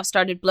Uber stuff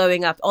started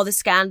blowing up, all the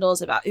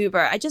scandals about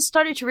Uber, I just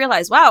started to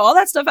realize, wow, all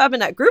that stuff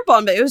happened at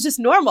Groupon, but it was just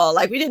normal.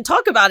 Like we didn't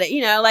talk about it,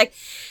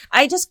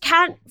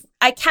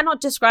 I cannot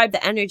describe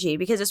the energy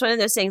because it's one of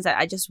those things that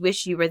I just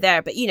wish you were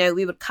there. But,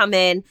 we would come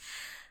in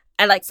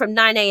and like from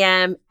 9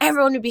 a.m.,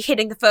 everyone would be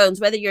hitting the phones,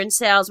 whether you're in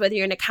sales, whether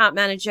you're an account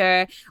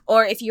manager,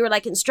 or if you were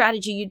like in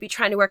strategy, you'd be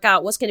trying to work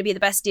out what's going to be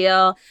the best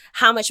deal.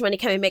 How much money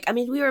can we make? I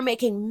mean, we were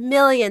making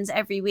millions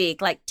every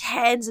week, like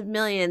tens of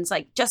millions,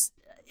 like just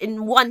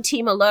in one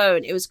team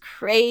alone. It was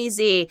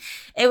crazy.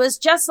 It was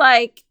just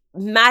like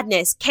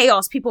madness,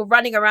 chaos, people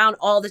running around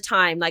all the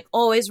time, like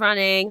always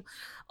running,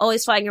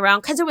 always flying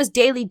around because it was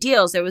daily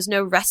deals. There was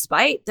no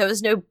respite. There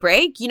was no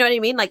break. You know what I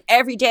mean? Like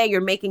every day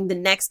you're making the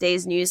next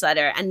day's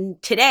newsletter.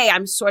 And today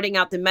I'm sorting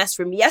out the mess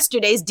from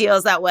yesterday's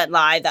deals that went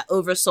live, that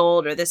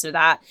oversold or this or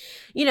that.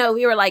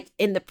 We were like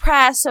in the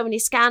press, so many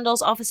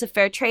scandals. Office of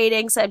Fair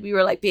Trading said we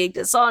were like being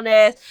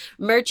dishonest.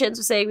 Merchants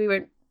were saying we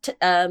were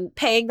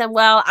paying them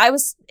well. I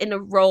was in a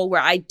role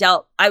where I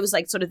was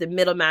like sort of the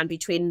middleman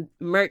between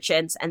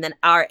merchants and then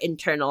our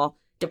internal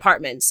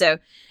department. So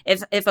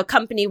if a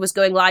company was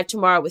going live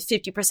tomorrow with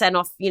 50%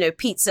 off,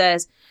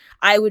 pizzas,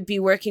 I would be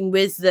working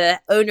with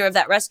the owner of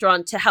that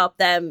restaurant to help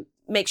them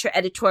make sure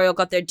editorial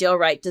got their deal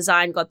right,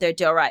 design got their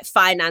deal right,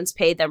 finance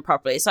paid them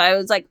properly. So I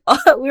was like,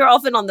 we were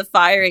often on the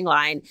firing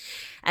line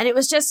and it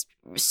was just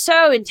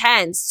so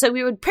intense. So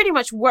we would pretty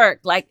much work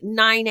like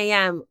 9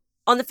 a.m.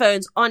 on the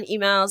phones, on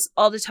emails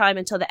all the time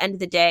until the end of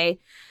the day.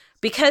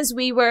 Because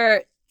we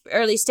were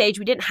early stage,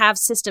 we didn't have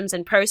systems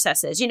and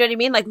processes. You know what I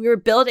mean? Like we were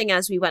building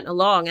as we went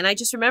along. And I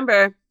just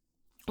remember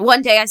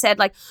one day I said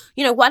like,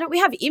 why don't we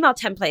have email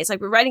templates?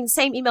 Like we're writing the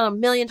same email a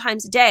million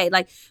times a day.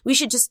 Like we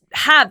should just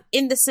have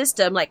in the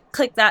system, like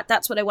click that.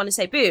 That's what I want to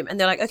say. Boom. And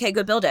they're like, okay,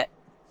 go build it.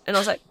 And I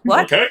was like,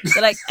 what? Okay.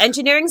 They're like,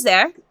 engineering's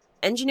there.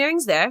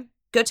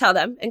 Go tell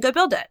them and go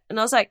build it. And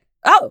I was like,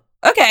 oh,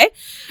 okay.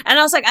 And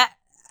I was like,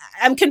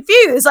 I'm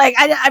confused. Like,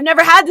 I've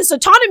never had this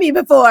autonomy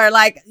before.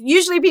 Like,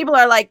 usually people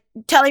are like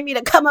telling me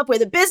to come up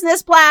with a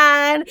business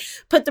plan,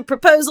 put the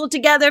proposal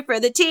together for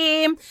the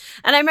team.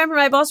 And I remember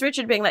my boss,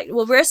 Richard, being like,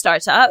 well, we're a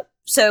startup,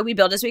 so we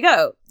build as we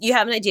go. You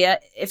have an idea.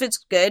 If it's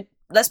good,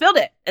 let's build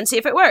it and see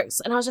if it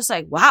works. And I was just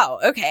like, wow,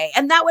 okay.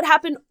 And that would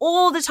happen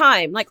all the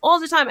time. Like all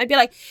the time. I'd be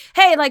like,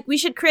 hey, like we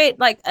should create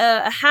like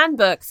a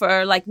handbook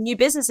for like new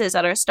businesses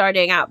that are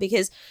starting out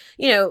because,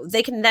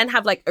 they can then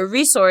have like a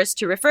resource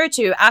to refer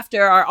to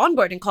after our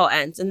onboarding call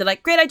ends. And they're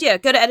like, great idea.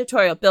 Go to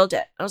editorial, build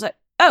it. I was like,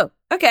 oh,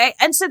 okay.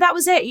 And so that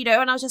was it,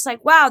 and I was just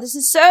like, wow, this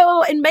is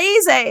so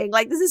amazing.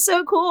 Like, this is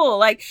so cool.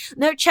 Like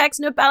no checks,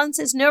 no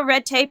balances, no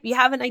red tape. You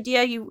have an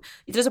idea.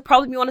 There's a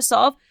problem you want to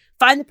solve.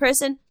 Find the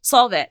person,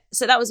 solve it.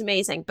 So that was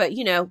amazing. But,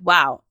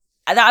 wow,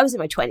 I was in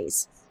my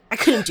 20s. I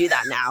couldn't do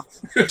that now.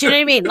 Do you know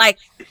what I mean? Like,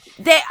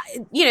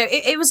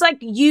 it was like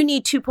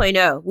uni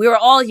 2.0. We were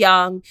all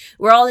young.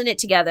 We're all in it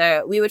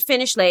together. We would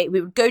finish late.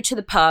 We would go to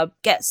the pub,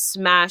 get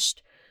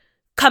smashed,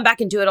 come back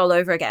and do it all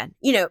over again.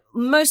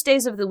 Most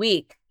days of the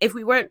week, if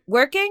we weren't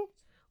working,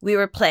 we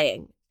were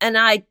playing. And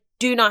I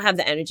do not have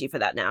the energy for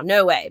that now.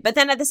 No way. But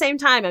then at the same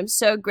time, I'm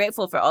so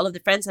grateful for all of the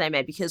friends that I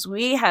made because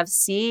we have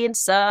seen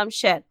some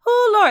shit.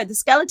 Oh, Lord, the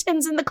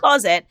skeletons in the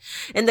closet,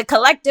 in the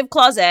collective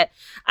closet.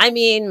 I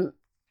mean,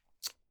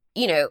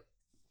 you know,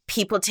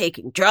 people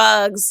taking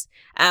drugs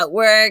at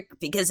work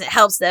because it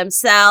helps them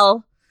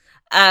sell.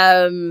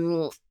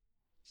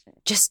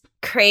 Just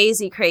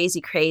crazy,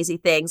 crazy, crazy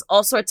things.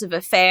 All sorts of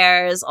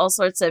affairs, all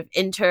sorts of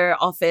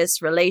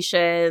inter-office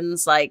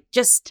relations, like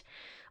just...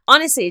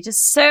 honestly,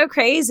 just so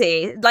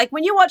crazy. Like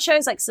when you watch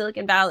shows like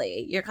Silicon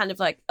Valley, you're kind of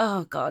like,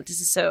 oh God,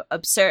 this is so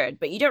absurd.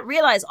 But you don't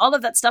realize all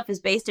of that stuff is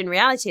based in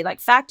reality. Like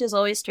fact is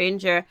always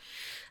stranger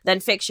than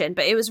fiction.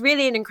 But it was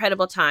really an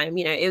incredible time.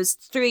 You know, it was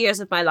 3 years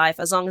of my life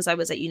as long as I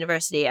was at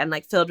university and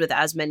like filled with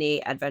as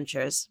many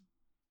adventures.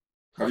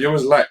 Have you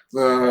always liked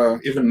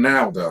even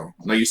now though?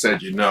 I know you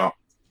said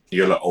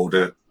you're a lot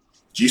older.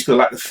 Do you still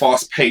like the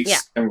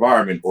fast-paced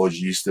environment, or do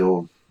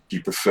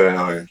you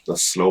prefer the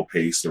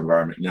slow-paced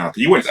environment now? 'Cause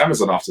you went to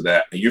Amazon after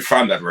that, and you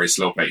found that very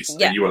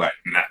slow-paced, and you were like,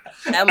 nah.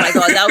 Oh my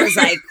God, that was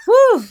like,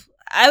 whew.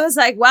 I was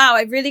like, wow,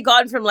 I've really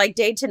gone from like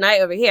day to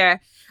night over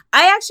here.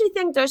 I actually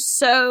think there's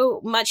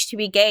so much to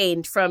be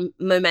gained from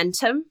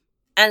momentum.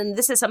 And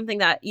this is something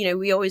that, you know,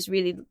 we always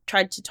really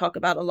tried to talk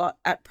about a lot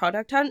at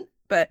Product Hunt.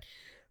 But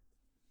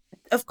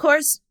of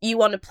course, you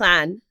want to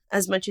plan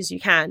as much as you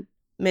can,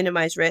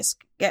 minimize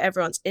risk, get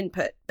everyone's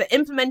input. But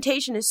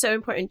implementation is so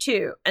important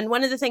too. And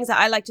one of the things that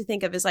I like to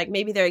think of is like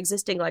maybe they're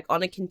existing like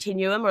on a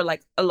continuum or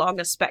like along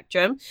a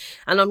spectrum.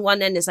 And on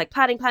one end is like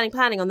planning.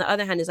 On the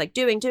other hand is like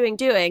doing.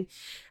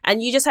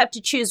 And you just have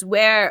to choose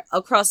where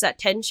across that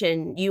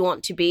tension you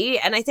want to be.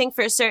 And I think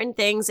for certain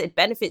things, it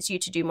benefits you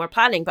to do more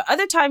planning. But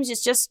other times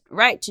it's just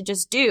right to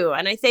just do.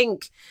 And I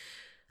think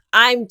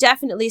I'm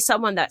definitely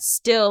someone that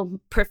still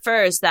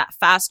prefers that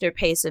faster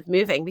pace of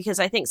moving because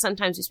I think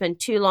sometimes we spend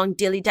too long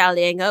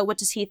dilly-dallying. Oh, what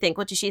does he think?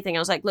 What does she think? I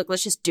was like, look,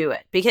 let's just do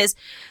it. Because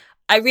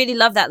I really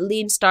love that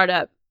lean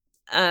startup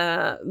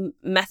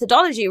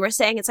methodology. We're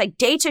saying it's like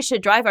data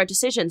should drive our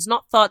decisions,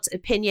 not thoughts,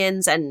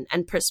 opinions, and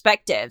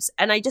perspectives.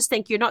 And I just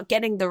think you're not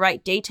getting the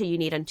right data you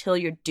need until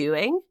you're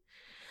doing.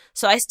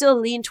 So I still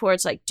lean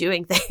towards like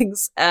doing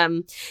things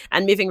and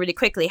moving really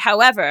quickly.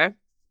 However,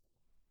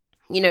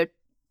 you know,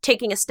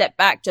 taking a step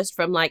back just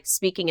from like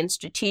speaking in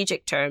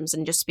strategic terms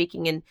and just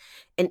speaking in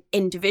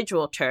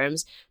individual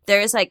terms, there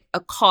is like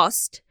a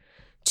cost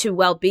to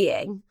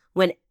well-being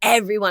when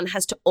everyone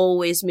has to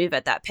always move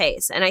at that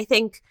pace. And I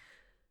think,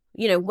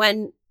 you know,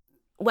 when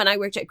I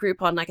worked at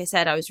Groupon, like I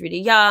said, I was really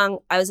young.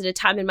 I was at a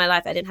time in my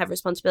life I didn't have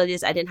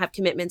responsibilities. I didn't have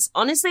commitments.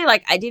 Honestly,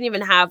 like I didn't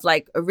even have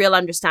like a real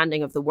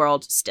understanding of the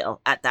world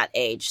still at that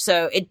age.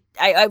 So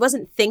I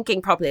wasn't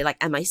thinking properly, like,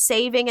 am I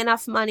saving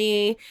enough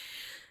money?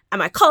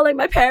 Am I calling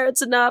my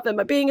parents enough? Am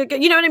I being a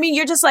good, you know what I mean?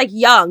 You're just like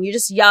young. You're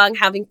just young,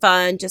 having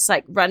fun, just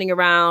like running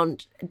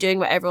around, doing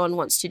what everyone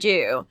wants to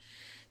do.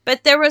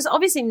 But there was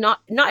obviously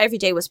not every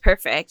day was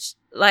perfect.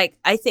 Like,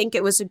 I think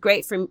it was a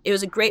great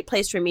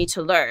place for me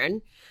to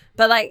learn,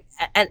 but I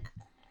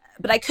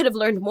could have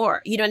learned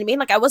more. You know what I mean?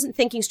 Like, I wasn't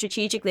thinking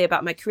strategically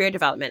about my career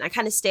development. I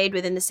kind of stayed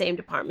within the same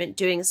department,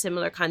 doing a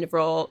similar kind of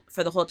role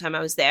for the whole time I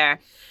was there.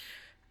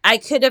 I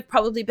could have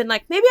probably been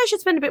like, maybe I should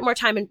spend a bit more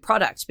time in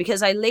product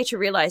because I later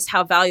realized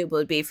how valuable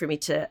it would be for me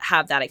to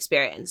have that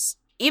experience.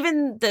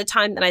 Even the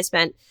time that I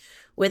spent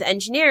with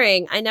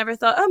engineering, I never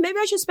thought, oh, maybe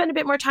I should spend a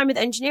bit more time with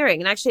engineering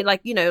and actually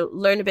like, you know,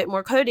 learn a bit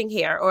more coding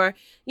here. Or,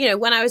 you know,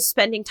 when I was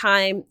spending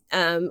time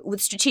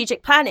with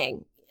strategic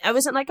planning, I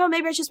wasn't like, oh,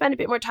 maybe I should spend a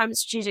bit more time with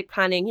strategic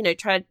planning, you know,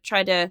 try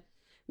to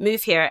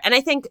move here. And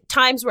I think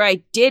times where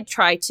I did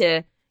try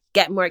to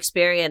get more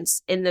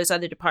experience in those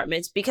other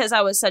departments, because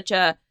I was such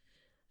a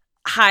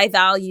high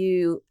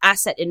value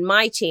asset in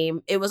my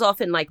team, it was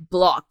often like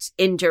blocked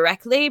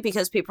indirectly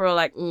because people were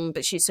like,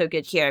 but she's so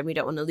good here and we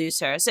don't want to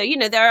lose her. So, you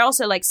know, there are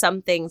also like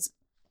some things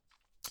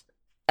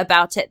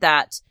about it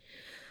that,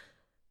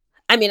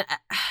 I mean,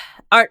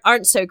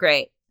 aren't so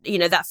great. You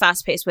know, that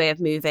fast paced way of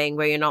moving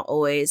where you're not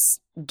always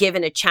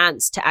given a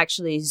chance to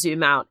actually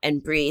zoom out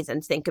and breathe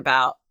and think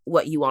about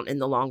what you want in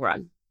the long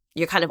run.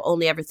 You're kind of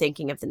only ever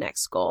thinking of the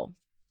next goal.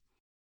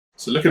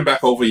 So looking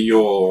back over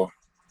your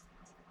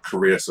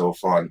career so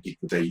far and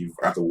people that you've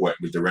either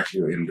worked with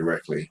directly or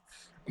indirectly,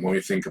 and when we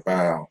think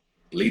about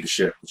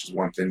leadership, which is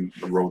one thing,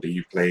 the role that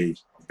you played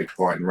a big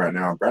part in right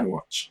now in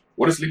Brandwatch,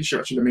 what does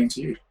leadership actually mean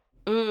to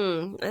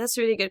you? That's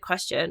a really good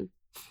question.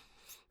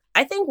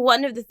 I think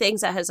one of the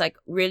things that has like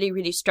really,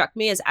 really struck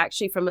me is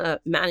actually from a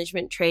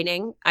management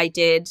training I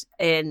did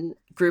in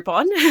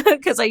Groupon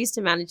because I used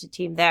to manage a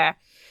team there.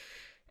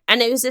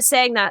 And it was this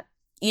saying that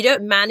you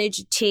don't manage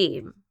a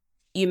team,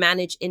 you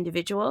manage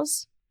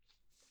individuals.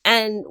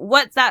 And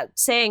what that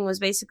saying was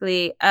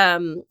basically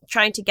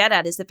trying to get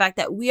at is the fact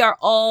that we are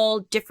all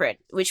different,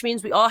 which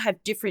means we all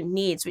have different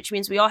needs, which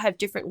means we all have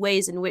different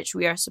ways in which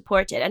we are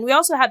supported. And we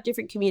also have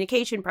different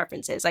communication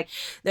preferences. Like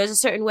there's a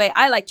certain way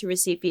I like to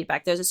receive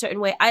feedback. There's a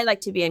certain way I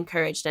like to be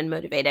encouraged and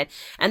motivated.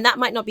 And that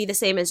might not be the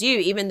same as you,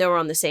 even though we're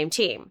on the same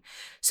team.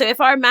 So if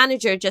our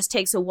manager just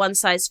takes a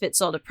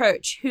one-size-fits-all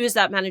approach, who is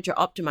that manager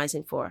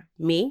optimizing for?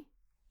 Me?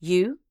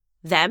 You?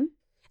 Them?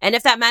 And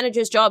if that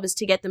manager's job is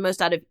to get the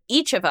most out of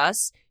each of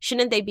us,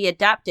 shouldn't they be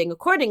adapting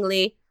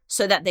accordingly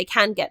so that they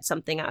can get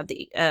something out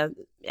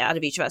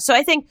of each of us? So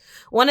I think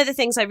one of the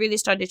things I really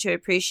started to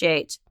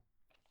appreciate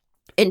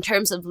in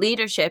terms of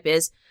leadership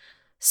is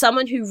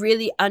someone who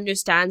really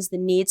understands the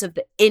needs of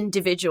the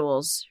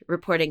individuals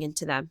reporting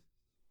into them.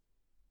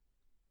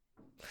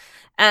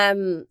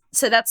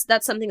 So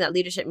that's something that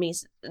leadership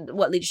means,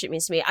 what leadership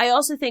means to me. I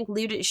also think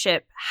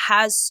leadership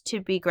has to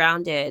be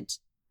grounded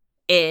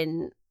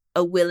in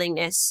a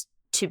willingness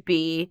to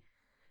be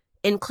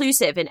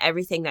inclusive in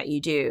everything that you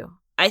do.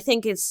 I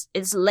think it's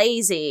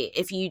lazy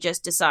if you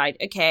just decide,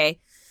 okay,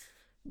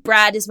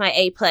 Brad is my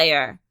A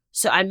player,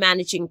 so I'm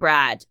managing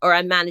Brad, or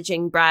I'm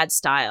managing Brad's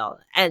style,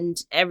 and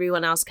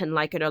everyone else can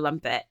like it or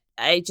lump it.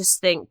 I just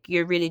think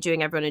you're really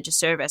doing everyone a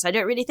disservice. I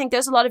don't really think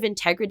there's a lot of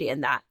integrity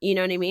in that. You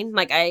know what I mean?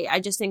 Like, I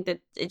just think that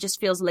it just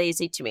feels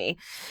lazy to me.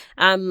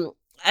 And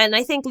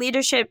I think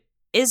leadership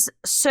is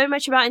so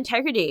much about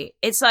integrity.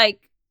 It's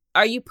like,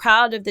 are you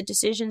proud of the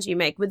decisions you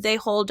make? Would they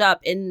hold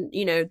up in,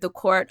 the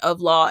court of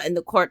law, in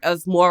the court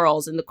of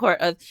morals, in the court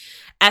of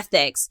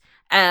ethics?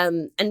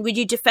 And would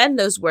you defend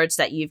those words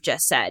that you've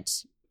just said?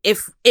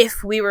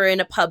 If we were in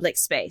a public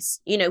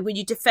space, would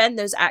you defend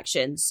those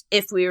actions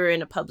if we were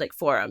in a public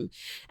forum?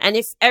 And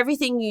if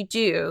everything you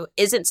do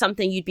isn't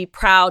something you'd be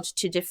proud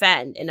to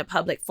defend in a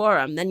public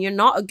forum, then you're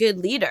not a good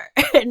leader,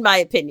 in my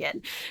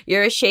opinion.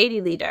 You're a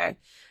shady leader.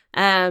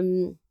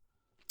 And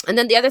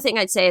then the other thing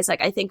I'd say is,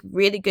 like, I think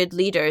really good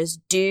leaders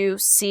do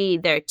see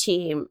their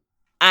team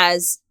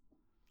as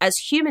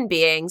human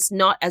beings,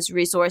 not as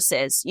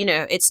resources.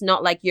 It's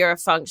not like you're a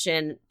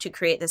function to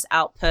create this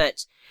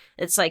output.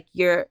 It's like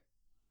you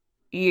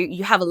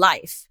have a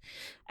life,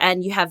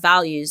 and you have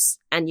values,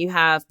 and you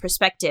have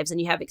perspectives, and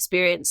you have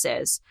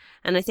experiences.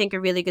 And I think a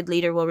really good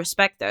leader will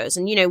respect those.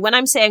 And, when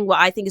I'm saying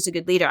what I think is a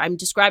good leader, I'm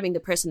describing the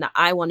person that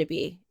I want to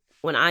be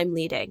when I'm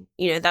leading.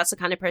 That's the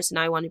kind of person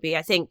I want to be.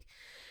 I think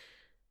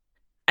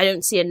I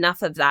don't see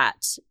enough of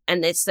that.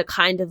 And it's the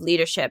kind of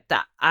leadership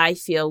that I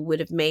feel would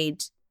have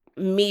made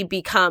me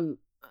become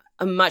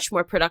a much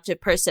more productive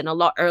person a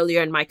lot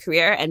earlier in my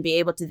career, and be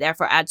able to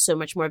therefore add so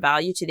much more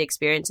value to the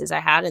experiences I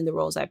had and the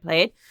roles I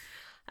played.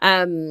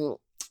 And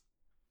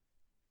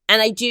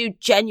I do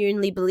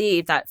genuinely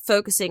believe that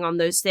focusing on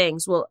those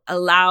things will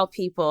allow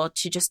people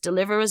to just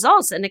deliver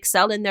results and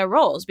excel in their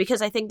roles,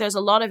 because I think there's a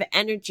lot of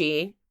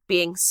energy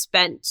being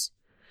spent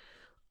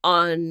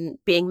on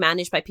being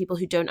managed by people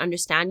who don't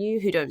understand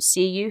you, who don't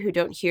see you, who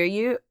don't hear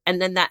you.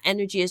 And then that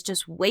energy is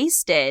just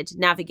wasted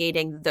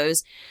navigating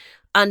those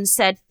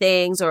unsaid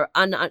things or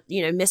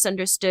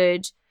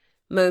misunderstood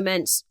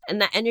moments.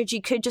 And that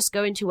energy could just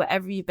go into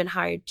whatever you've been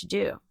hired to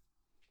do.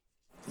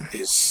 That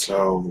is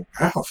so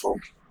powerful.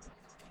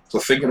 So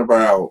thinking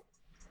about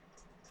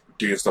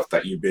doing stuff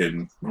that you've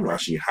been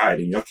actually hired,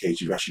 in your case,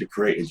 you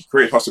created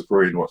Hustle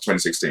Crew in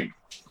 2016.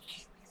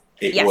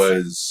 It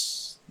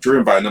was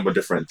driven by a number of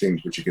different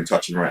things, which you can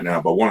touch on right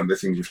now. But one of the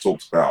things you've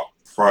talked about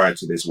prior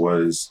to this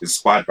was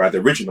inspired by the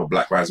original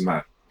Black Lives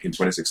Matter in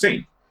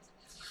 2016.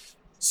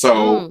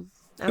 So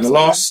in the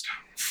last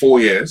 4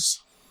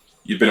 years,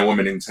 you've been a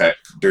woman in tech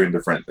doing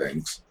different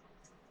things.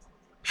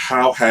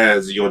 How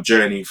has your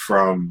journey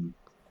from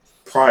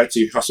prior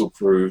to Hustle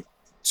Crew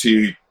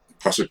to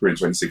Hustle Crew in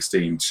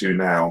 2016 to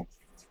now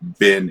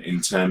been in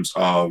terms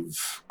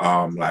of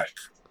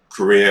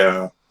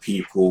career,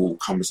 people,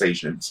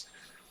 conversations?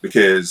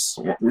 Because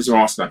the reason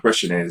I'm asking that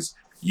question is,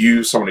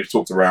 someone who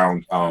talked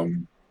around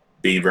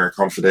being very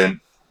confident,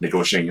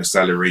 negotiating your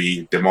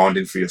salary,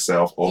 demanding for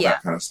yourself, all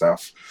that kind of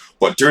stuff.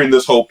 But during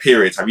this whole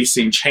period, have you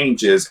seen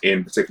changes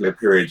in particular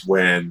periods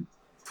when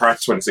prior to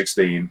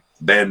 2016,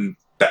 then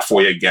that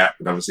 4-year gap,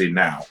 and obviously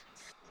now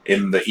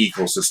in the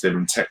ecosystem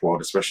and tech world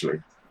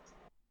especially?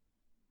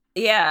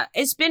 Yeah,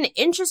 it's been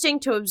interesting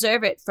to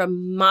observe it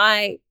from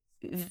my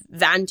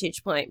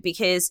vantage point,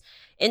 because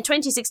in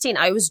 2016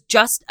 I was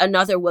just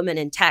another woman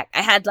in tech.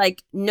 I had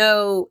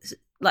no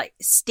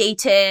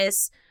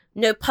status,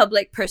 no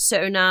public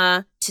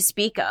persona to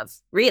speak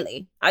of,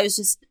 really. I was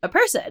just a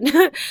person.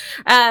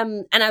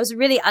 And I was a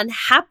really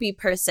unhappy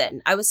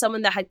person. I was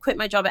someone that had quit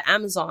my job at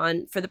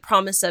Amazon for the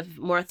promise of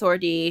more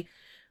authority,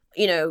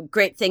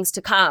 great things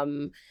to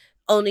come,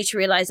 only to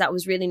realize that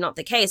was really not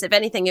the case. If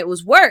anything, it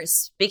was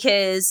worse,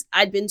 because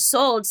I'd been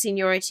sold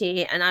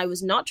seniority and I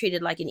was not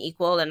treated like an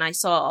equal. And I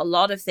saw a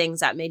lot of things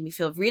that made me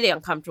feel really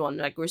uncomfortable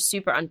and were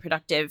super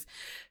unproductive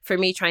for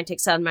me trying to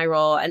excel in my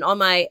role. And all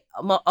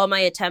my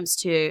attempts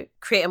to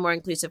create a more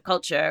inclusive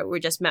culture were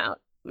just met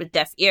with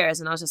deaf ears.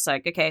 And I was just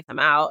like, okay, I'm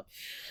out.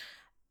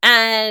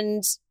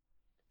 And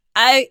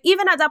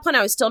even at that point,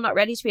 I was still not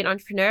ready to be an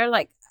entrepreneur.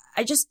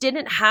 I just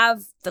didn't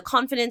have the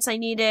confidence I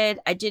needed.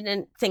 I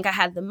didn't think I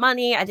had the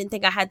money. I didn't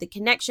think I had the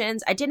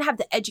connections. I didn't have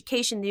the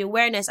education, the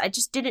awareness. I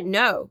just didn't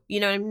know.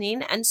 You know what I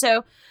mean? And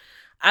so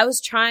I was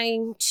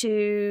trying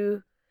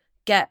to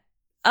get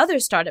other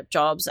startup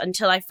jobs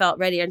until I felt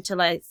ready,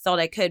 until I thought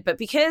I could. But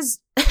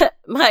because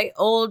my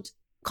old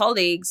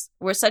colleagues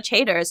were such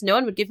haters, no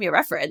one would give me a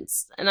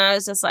reference. And I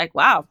was just like,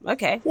 wow,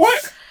 okay.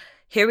 What?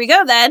 here we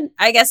go then.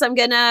 I guess I'm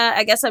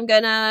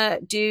gonna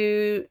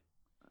do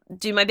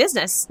my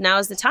business. Now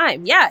is the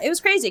time. Yeah, it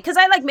was crazy because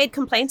I like made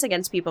complaints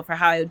against people for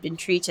how I had been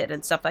treated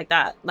and stuff like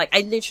that. Like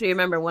I literally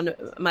remember one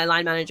of my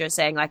line managers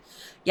saying like,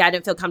 yeah, I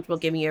don't feel comfortable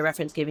giving you a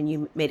reference given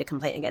you made a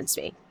complaint against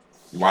me.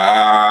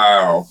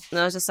 Wow. And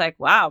I was just like,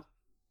 wow,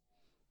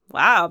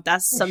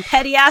 that's some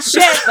petty ass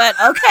shit, but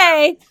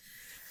okay.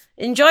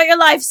 Enjoy your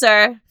life,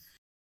 sir.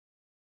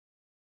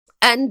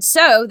 And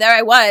so there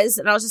I was,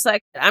 and I was just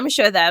like, I'm gonna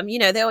show them. You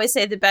know, they always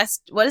say the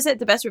best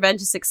revenge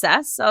is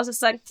success. So I was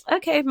just like,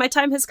 okay, my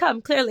time has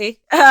come, clearly.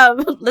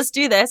 Let's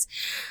do this.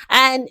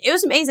 And it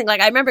was amazing.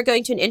 Like, I remember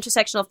going to an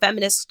intersectional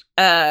feminist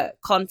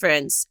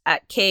conference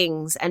at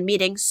King's and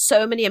meeting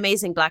so many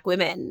amazing Black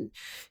women.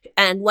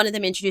 And one of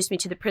them introduced me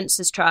to the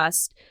Prince's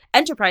Trust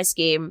enterprise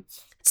scheme,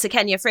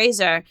 Kenya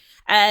Fraser,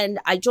 and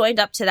I joined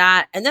up to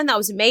that. And then that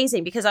was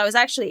amazing because I was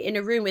actually in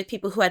a room with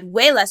people who had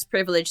way less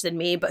privilege than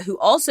me, but who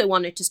also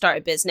wanted to start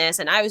a business.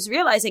 And I was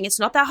realizing it's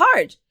not that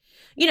hard.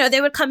 You know,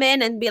 they would come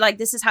in and be like,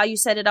 this is how you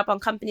set it up on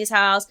Company's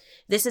House.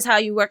 This is how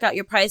you work out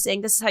your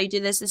pricing. This is how you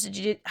do this. This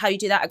is how you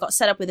do that. I got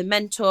set up with a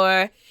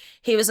mentor.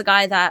 He was a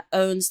guy that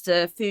owns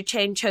the food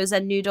chain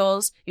Chosen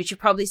Noodles, which you've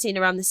probably seen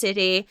around the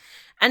city.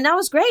 And that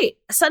was great.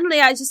 Suddenly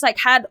I just like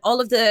had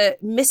all of the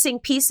missing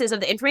pieces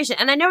of the information.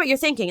 And I know what you're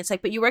thinking. It's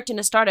like, but you worked in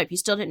a startup. You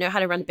still didn't know how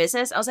to run a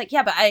business. I was like,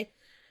 yeah, but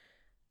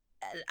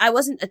I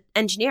wasn't an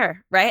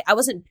engineer, right? I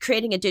wasn't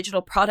creating a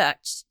digital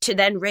product to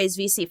then raise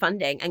VC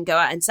funding and go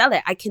out and sell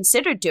it. I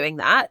considered doing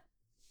that.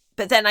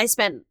 But then I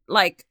spent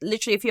like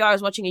literally a few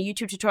hours watching a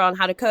YouTube tutorial on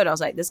how to code. I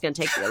was like, this is going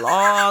to take me a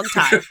long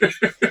time.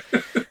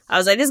 I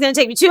was like, this is going to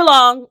take me too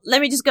long.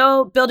 Let me just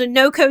go build a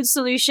no-code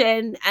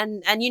solution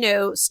and you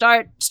know,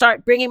 start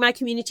bringing my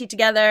community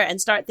together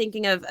and start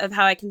thinking of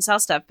how I can sell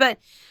stuff. But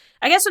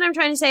I guess what I'm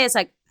trying to say is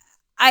like,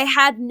 I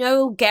had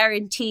no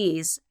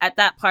guarantees at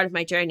that part of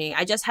my journey.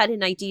 I just had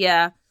an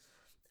idea.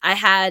 I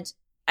had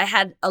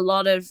a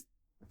lot of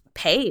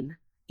pain,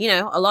 you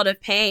know, a lot of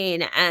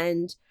pain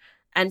and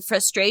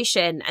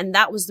frustration. And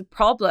that was the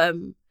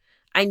problem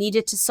I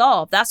needed to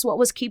solve. That's what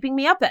was keeping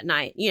me up at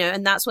night, you know,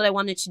 and that's what I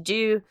wanted to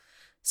do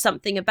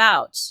something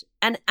about.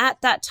 And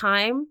at that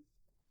time,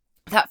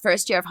 that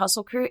first year of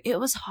Hustle Crew, it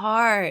was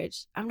hard.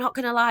 I'm not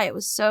going to lie. It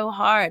was so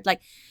hard.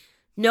 Like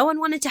no one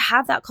wanted to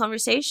have that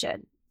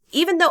conversation,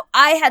 even though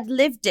I had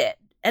lived it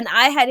and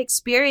I had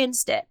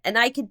experienced it. And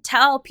I could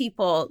tell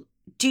people,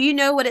 do you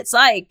know what it's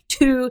like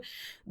to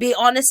be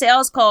on a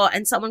sales call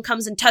and someone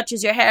comes and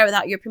touches your hair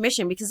without your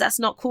permission? Because that's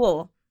not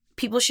cool.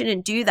 People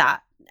shouldn't do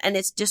that. And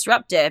it's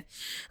disruptive.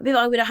 And people,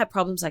 oh, we don't have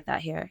problems like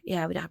that here.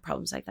 Yeah, we don't have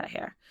problems like that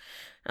here.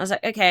 I was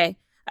like, okay.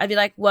 I'd be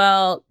like,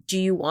 well, do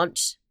you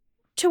want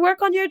to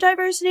work on your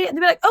diversity? And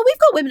they'd be like, oh, we've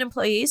got women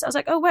employees. I was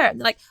like, oh, where? And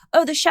they're like,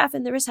 oh, the chef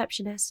and the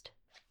receptionist.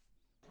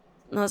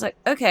 And I was like,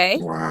 okay.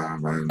 Wow,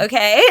 man.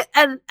 Okay.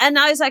 And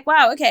I was like,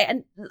 wow, okay.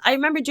 And I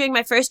remember doing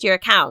my first year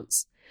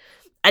accounts.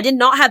 I did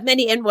not have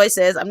many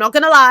invoices. I'm not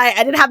going to lie.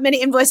 I didn't have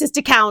many invoices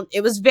to count.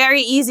 It was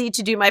very easy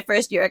to do my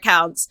first year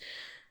accounts.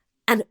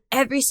 And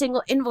every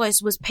single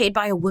invoice was paid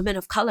by a woman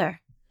of color.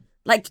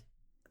 Like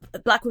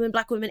Black women,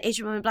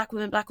 Asian women, Black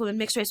women,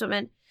 mixed race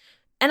women.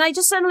 And I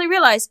just suddenly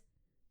realized,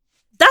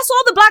 that's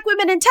all the Black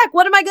women in tech.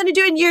 What am I going to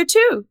do in year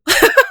 2? I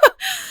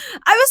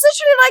was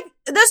literally like,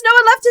 there's no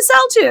one left to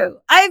sell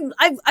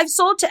to. I've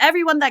sold to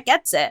everyone that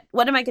gets it.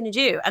 What am I going to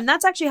do? And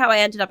that's actually how I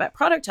ended up at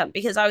Product Hunt,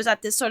 because I was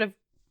at this sort of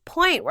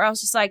point where I was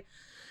just like,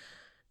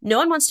 no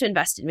one wants to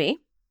invest in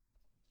me.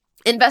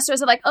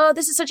 Investors are like, oh,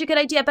 this is such a good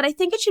idea, but I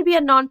think it should be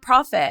a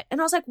nonprofit.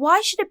 And I was like,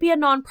 why should it be a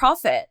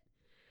nonprofit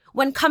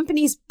when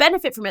companies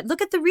benefit from it?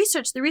 Look at the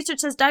research. The research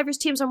says diverse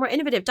teams are more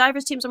innovative.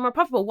 Diverse teams are more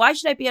profitable. Why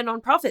should I be a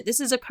nonprofit? This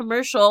is a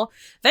commercial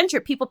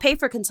venture. People pay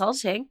for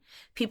consulting.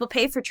 People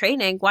pay for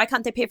training. Why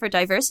can't they pay for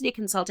diversity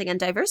consulting and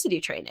diversity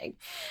training?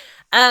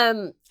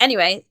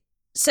 Anyway,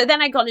 so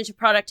then I got into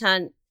Product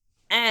Hunt,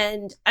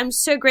 and I'm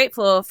so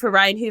grateful for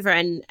Ryan Hoover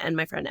and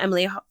my friend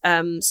Emily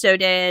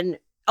Snowden,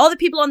 all the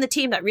people on the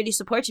team that really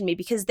supported me,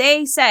 because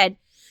they said,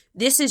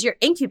 this is your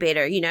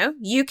incubator, you know,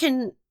 you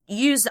can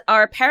use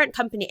our parent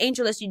company,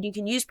 AngelList, and you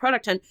can use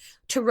Product Hunt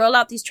to roll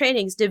out these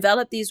trainings,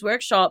 develop these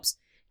workshops,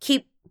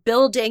 keep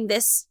building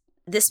this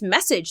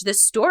message,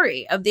 this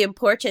story of the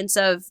importance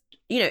of,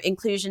 you know,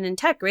 inclusion in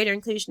tech, greater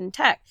inclusion in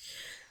tech.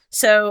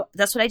 So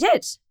that's what I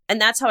did.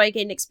 And that's how I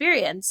gained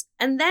experience.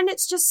 And then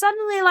it's just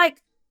suddenly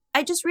like,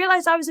 I just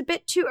realized I was a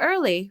bit too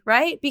early,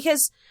 right?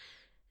 Because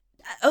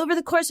over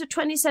the course of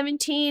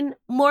 2017,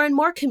 more and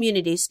more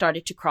communities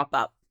started to crop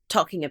up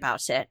talking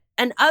about it,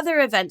 and other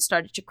events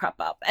started to crop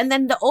up. And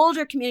then the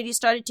older community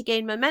started to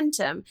gain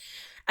momentum.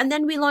 And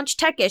then we launched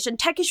Techish, and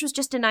Techish was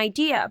just an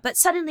idea. But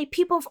suddenly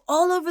people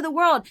all over the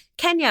world,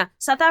 Kenya,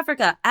 South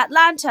Africa,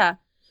 Atlanta,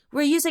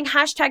 were using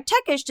hashtag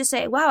Techish to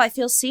say, wow, I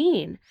feel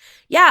seen.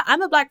 Yeah,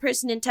 I'm a Black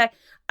person in tech.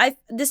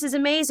 This is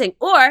amazing.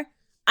 Or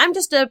I'm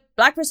just a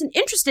Black person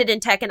interested in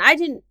tech, and I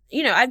didn't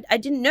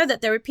know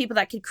that there were people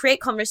that could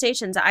create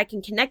conversations that I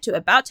can connect to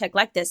about tech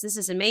like this. This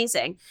is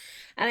amazing.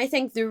 And I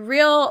think the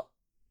real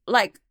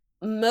like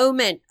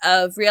moment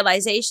of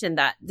realization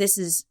that this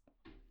is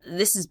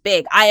this is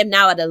big. I am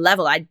now at a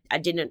level I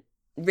didn't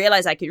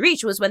realize I could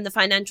reach, was when the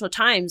Financial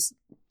Times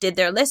did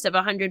their list of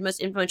 100 most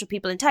influential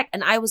people in tech.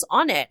 And I was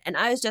on it. And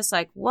I was just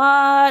like,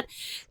 what?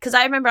 Because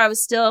I remember I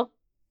was still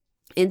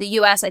in the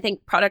US. I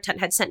think Product Hunt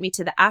had sent me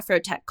to the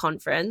Afrotech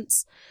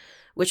conference,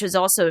 which was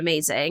also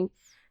amazing.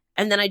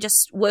 And then I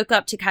just woke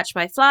up to catch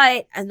my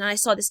flight. And then I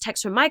saw this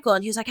text from Michael,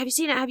 and he was like, have you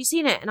seen it? Have you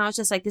seen it? And I was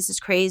just like, this is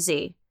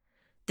crazy.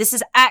 This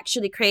is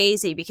actually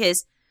crazy,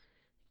 because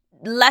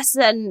less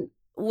than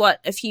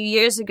 3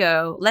 years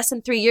ago,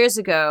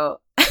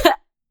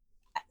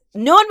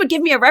 no one would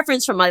give me a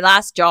reference from my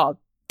last job.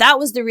 That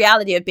was the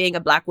reality of being a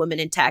Black woman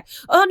in tech.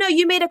 Oh no,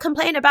 you made a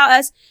complaint about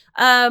us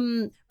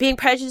being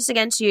prejudiced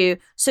against you,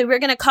 so we're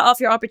going to cut off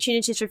your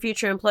opportunities for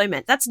future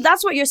employment.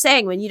 That's what you're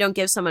saying when you don't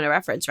give someone a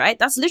reference, right?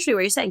 That's literally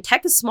what you're saying.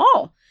 Tech is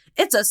small.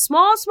 It's a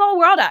small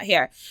world out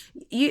here.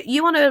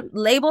 You want to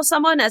label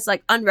someone as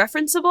like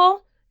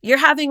unreferenceable, you're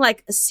having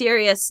like a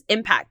serious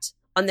impact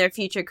on their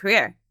future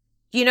career.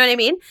 You know what I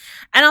mean?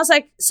 And I was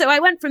like, so I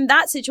went from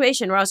that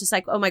situation where I was just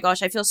like, oh my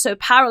gosh, I feel so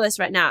powerless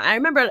right now. I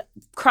remember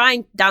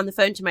crying down the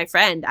phone to my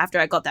friend after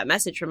I got that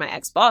message from my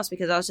ex-boss,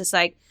 because I was just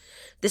like,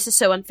 this is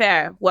so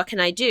unfair. What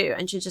can I do?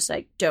 And she's just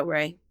like, don't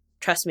worry.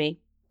 Trust me.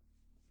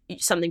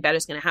 Something better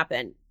is going to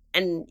happen.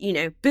 And, you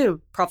know,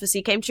 boom,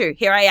 prophecy came true.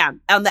 Here I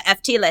am on the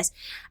FT list.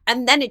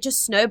 And then it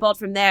just snowballed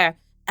from there.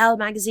 Elle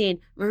magazine,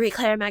 Marie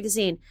Claire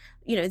magazine,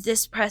 you know,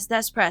 this press,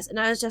 that press. And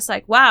I was just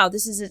like, wow,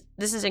 this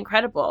is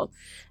incredible.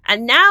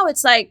 And now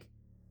it's like,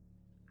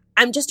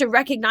 I'm just a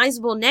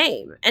recognizable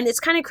name. And it's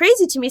kind of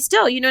crazy to me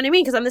still, you know what I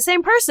mean? Because I'm the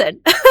same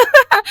person.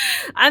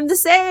 I'm the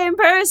same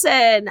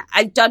person.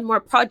 I've done more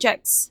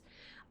projects.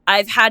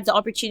 I've had the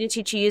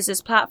opportunity to use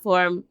this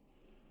platform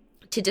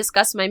to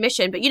discuss my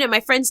mission. But, you know, my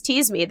friends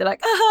tease me. They're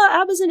like,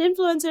 Abba's an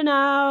influencer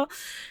now.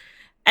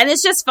 And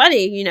it's just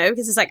funny, you know,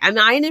 because it's like, am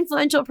I an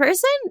influential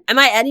person? Am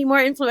I any more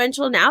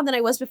influential now than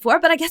I was before?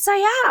 But I guess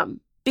I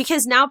am,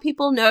 because now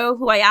people know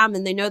who I am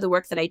and they know the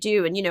work that I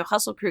do. And, you know,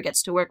 Hustle Crew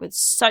gets to work with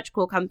such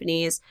cool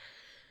companies,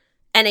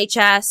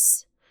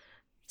 NHS,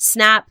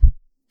 Snap,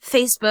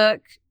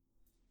 Facebook,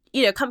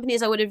 you know,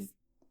 companies I would have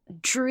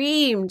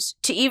dreamed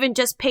to even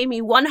just pay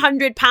me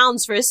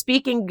 £100 for a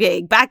speaking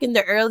gig back in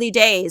the early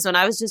days when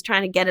I was just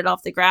trying to get it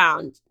off the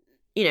ground,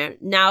 you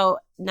know,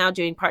 now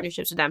doing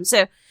partnerships with them.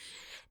 So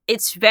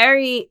it's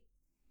very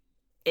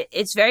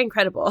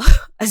incredible,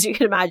 as you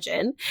can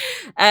imagine.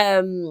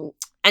 And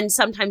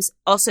sometimes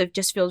also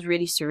just feels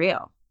really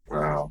surreal.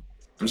 Wow.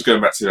 I'm just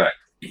going back to that.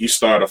 You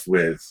start off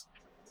with,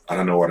 I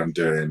don't know what I'm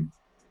doing,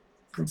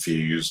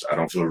 confused, I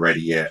don't feel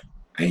ready yet.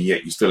 And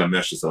yet you still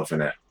immerse yourself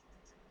in it.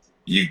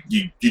 You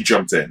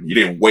jumped in. You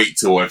didn't wait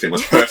till everything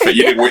was perfect.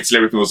 You didn't wait till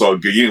everything was all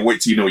good. You didn't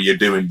wait till you know what you're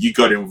doing. You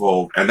got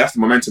involved. And that's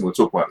the momentum we'll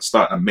talk about at the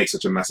start and makes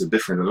such a massive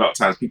difference. A lot of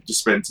times people just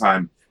spend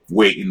time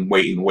waiting.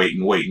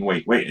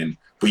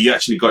 But you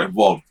actually got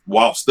involved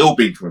while still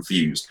being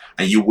confused,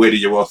 and you waded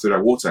your way through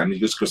that water, and it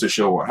just goes to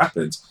show what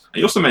happens. And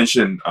you also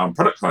mentioned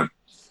Product Hunt.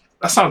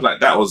 That sounds like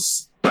that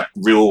was like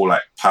real,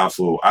 like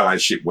powerful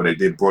allyship where they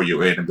did brought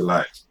you in and be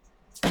like,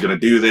 "You're gonna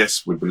do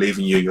this. We believe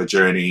in you, your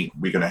journey.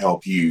 We're gonna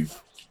help you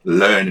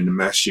learn and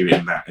immerse you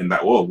in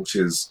that world," which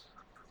is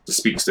just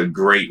speaks to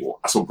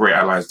that's what great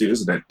allies do,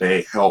 isn't it?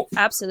 They help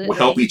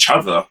each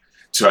other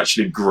to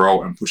actually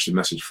grow and push the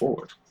message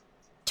forward.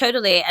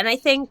 Totally. And I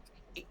think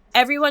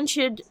everyone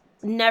should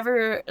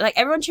remember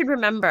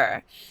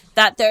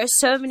that there are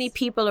so many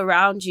people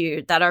around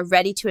you that are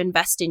ready to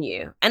invest in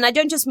you. And I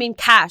don't just mean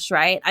cash,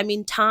 right? I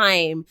mean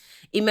time,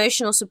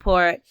 emotional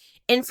support,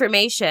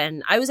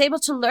 information. I was able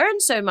to learn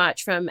so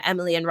much from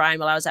Emily and Ryan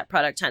while I was at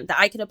Product Hunt that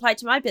I could apply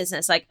to my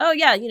business. Like, oh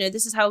yeah, you know,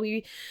 this is how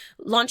we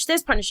launch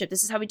this partnership.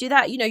 This is how we do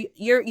that. You know,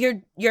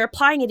 you're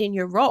applying it in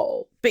your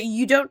role, but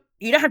you don't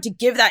have to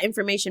give that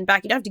information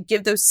back. You don't have to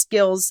give those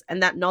skills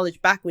and that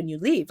knowledge back when you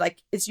leave.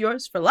 Like, it's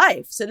yours for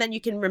life. So then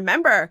you can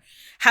remember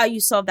how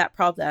you solved that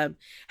problem,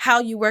 how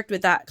you worked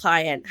with that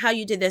client, how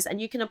you did this, and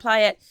you can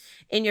apply it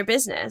in your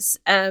business.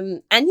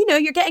 And, you know,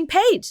 you're getting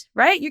paid,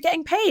 right? You're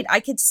getting paid. I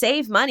could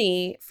save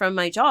money from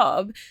my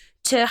job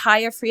to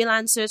hire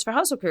freelancers for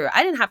Hustle Crew.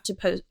 I didn't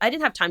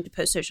have time to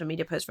post social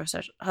media posts for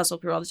Hustle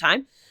Crew all the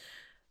time,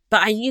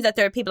 but I knew that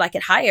there are people I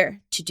could hire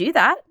to do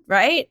that,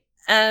 right?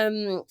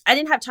 I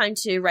didn't have time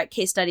to write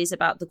case studies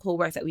about the cool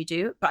work that we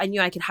do, but I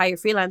knew I could hire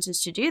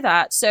freelancers to do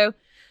that. So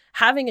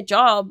having a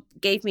job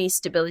gave me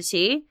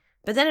stability,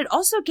 but then it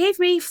also gave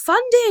me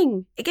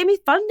funding. It gave me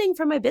funding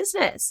for my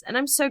business. And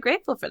I'm so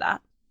grateful for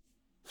that.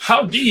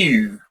 How do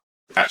you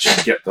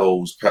actually get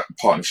those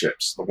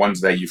partnerships, the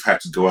ones that you've had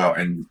to go out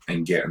and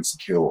get and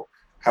secure?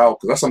 How?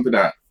 Because that's something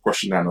that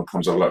question now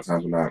comes up a lot of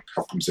times when I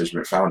have conversations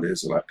with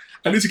founders. Like,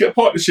 I need to get a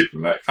partnership.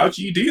 I'm like, how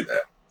do you do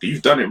that?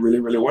 You've done it really,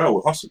 really well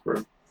with Hustle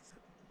Crew.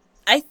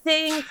 I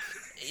think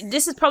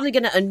this is probably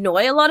going to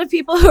annoy a lot of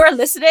people who are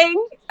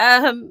listening,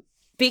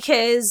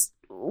 because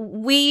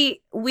we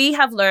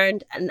have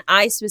learned, and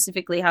I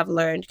specifically have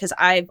learned, because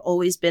I've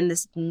always been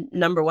this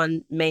number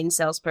one main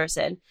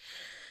salesperson,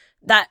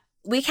 that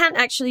we can't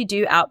actually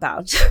do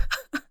outbound.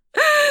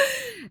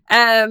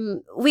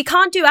 We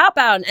can't do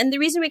outbound. And the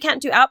reason we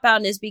can't do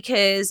outbound is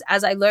because,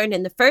 as I learned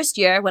in the first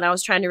year when I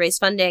was trying to raise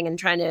funding and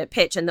trying to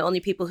pitch, and the only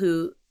people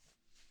who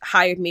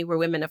hired me were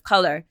women of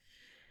color,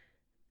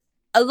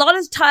 a lot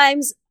of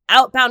times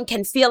outbound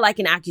can feel like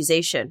an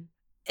accusation,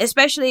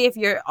 especially if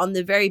you're on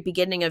the very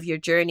beginning of your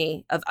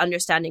journey of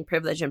understanding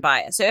privilege and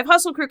bias. So if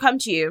Hustle Crew come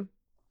to you,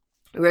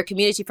 we're a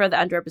community for the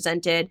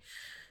underrepresented,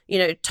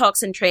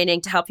 talks and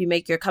training to help you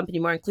make your company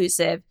more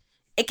inclusive,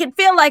 it can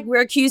feel like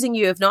we're accusing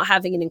you of not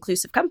having an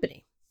inclusive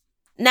company.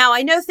 Now,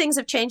 I know things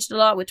have changed a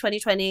lot with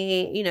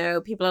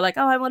 2020. People are like,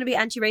 oh, I want to be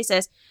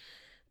anti-racist.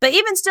 But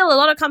even still, a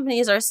lot of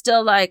companies are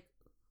still like,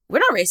 we're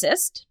not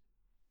racist.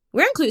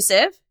 We're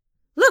inclusive.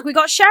 Look, we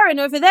got Sharon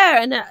over there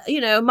and,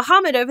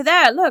 Muhammad over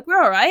there. Look,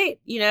 we're all right,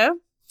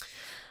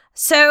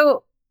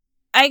 So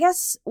I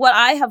guess what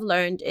I have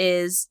learned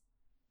is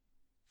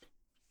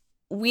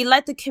we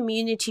let the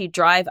community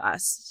drive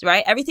us,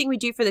 right? Everything we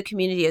do for the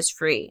community is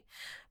free,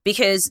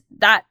 because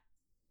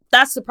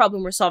that's the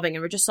problem we're solving.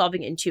 And we're just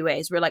solving it in two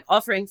ways. We're like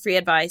offering free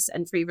advice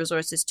and free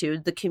resources to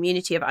the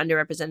community of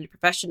underrepresented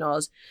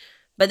professionals.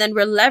 But then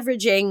we're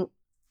leveraging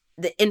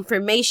the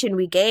information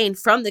we gain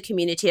from the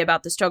community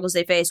about the struggles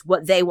they face,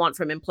 what they want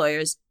from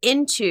employers,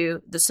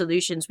 into the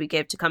solutions we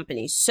give to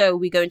companies. So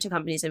we go into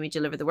companies and we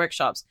deliver the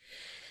workshops.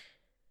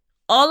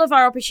 All of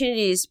our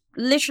opportunities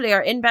literally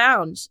are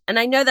inbound. And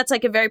I know that's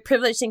like a very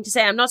privileged thing to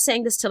say. I'm not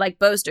saying this to like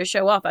boast or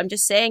show off. I'm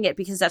just saying it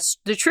because that's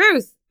the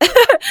truth.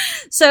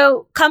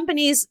 So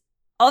companies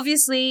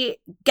obviously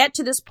get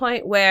to this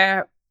point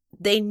where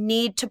they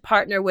need to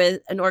partner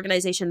with an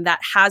organization that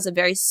has a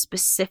very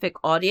specific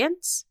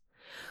audience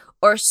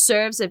or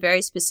serves a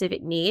very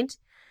specific need.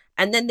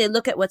 And then they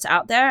look at what's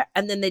out there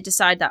and then they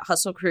decide that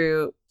Hustle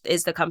Crew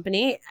is the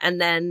company,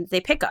 and then they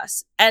pick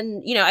us.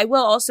 And, I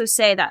will also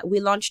say that we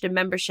launched a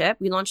membership.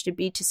 We launched a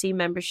B2C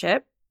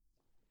membership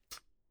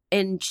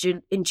in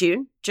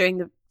June during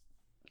the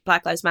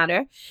Black Lives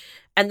Matter.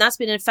 And that's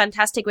been a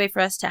fantastic way for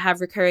us to have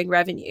recurring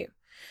revenue,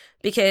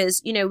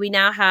 because, we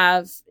now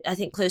have, I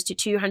think, close to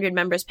 200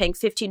 members paying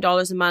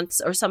 $15 a month,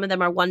 or some of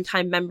them are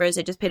one-time members.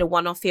 They just paid a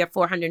one-off fee of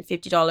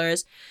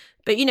 $450.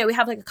 But, we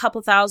have like a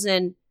couple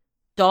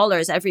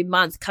 $1,000 every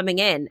month coming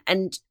in,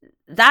 and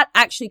that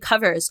actually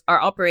covers our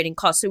operating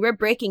costs. So we're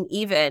breaking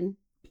even,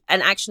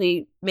 and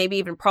actually maybe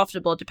even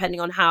profitable,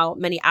 depending on how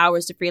many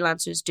hours the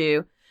freelancers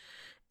do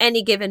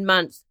any given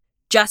month,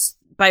 just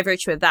by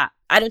virtue of that.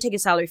 I don't take a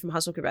salary from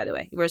Hustle Crew, by the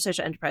way. We're a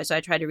social enterprise, so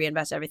I try to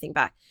reinvest everything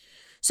back.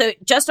 So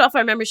just off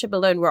our membership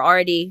alone, we're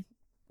already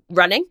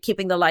running,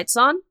 keeping the lights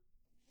on.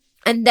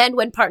 And then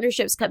when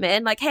partnerships come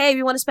in, like, hey,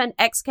 we want to spend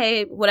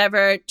XK,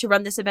 whatever, to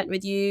run this event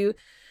with you.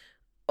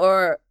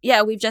 Or,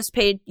 yeah, we've just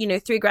paid,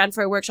 $3,000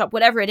 for a workshop,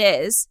 whatever it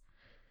is.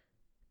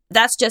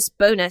 That's just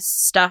bonus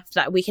stuff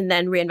that we can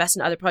then reinvest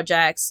in other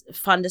projects,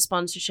 fund a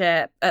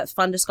sponsorship,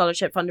 fund a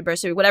scholarship, fund a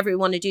bursary, whatever we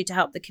want to do to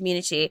help the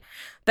community.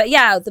 But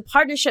yeah, the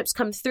partnerships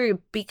come through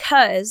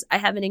because I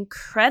have an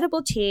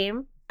incredible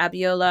team,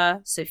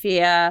 Abiola,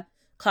 Sophia,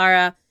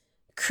 Clara,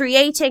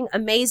 creating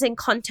amazing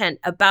content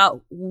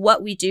about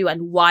what we do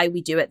and why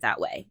we do it that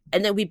way.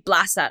 And then we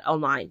blast that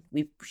online.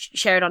 We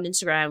share it on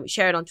Instagram, we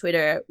share it on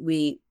Twitter,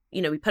 we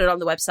put it on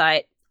the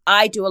website.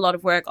 I do a lot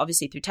of work,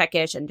 obviously, through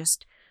Techish and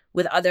just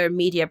with other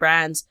media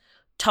brands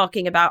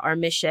talking about our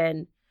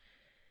mission.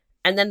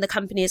 And then the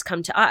companies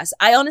come to us.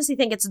 I honestly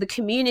think it's the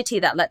community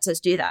that lets us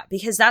do that,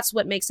 because that's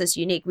what makes us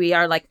unique. We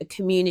are like a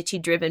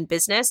community-driven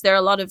business. There are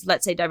a lot of,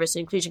 let's say,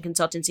 diversity and inclusion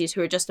consultancies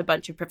who are just a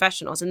bunch of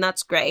professionals, and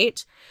that's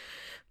great.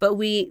 But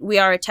we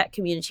are a tech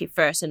community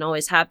first and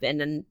always have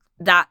been. And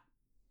that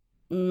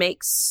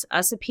makes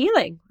us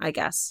appealing, I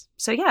guess.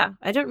 So yeah,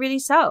 I don't really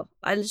sell.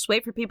 I just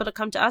wait for people to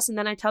come to us, and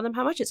then I tell them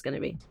how much it's going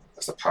to be.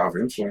 That's the power of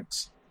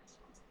influence.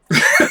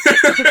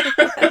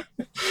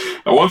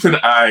 And one thing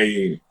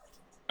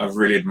I've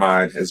really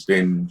admired has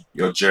been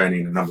your journey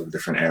in a number of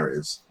different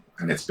areas.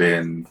 And it's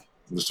been,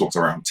 we just talked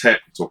around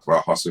tech, we talked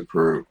about Hustle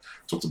Crew,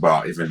 talked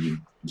about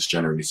even just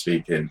generally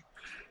speaking.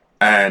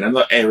 And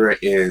another area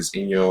is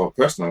in your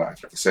personal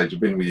life. Like I said,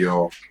 you've been with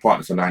your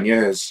partner for 9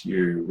 years.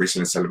 You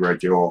recently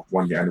celebrated your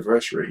 1-year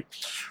anniversary.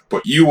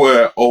 But you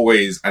were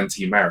always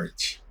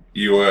anti-marriage.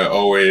 You were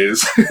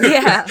always...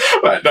 Yeah.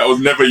 Like, that was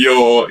never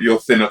your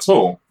thing at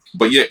all.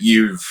 But yet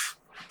you've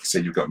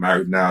said you got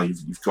married now.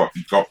 You've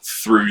got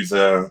through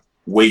the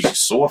ways you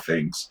saw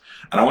things.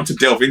 And I want to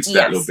delve into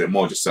that a little bit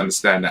more, just to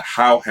understand that.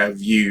 How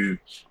have you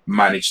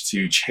managed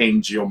to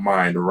change your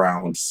mind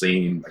around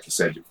seeing, like you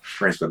said, your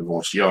parents got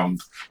divorced young,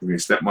 your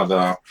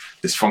stepmother,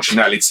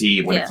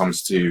 dysfunctionality when it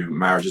comes to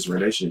marriages and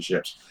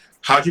relationships?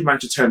 How do you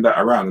manage to turn that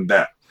around and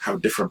that have a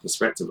different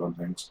perspective on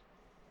things?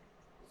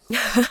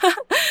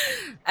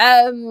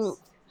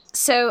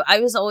 So I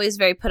was always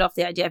very put off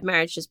the idea of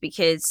marriage, just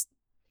because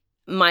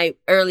my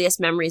earliest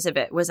memories of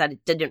it was that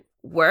it didn't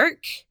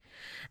work.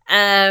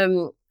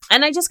 And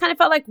I just kind of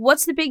felt like,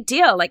 what's the big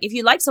deal? Like, if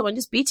you like someone,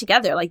 just be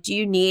together. Like, do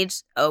you need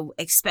a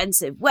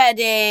expensive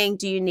wedding?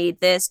 Do you need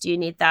this? Do you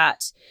need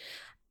that?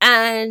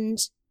 And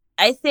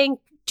I think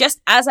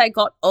just as I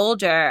got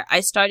older, I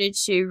started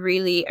to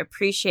really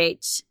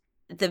appreciate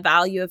the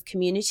value of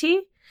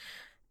community.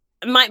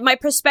 My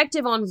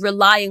perspective on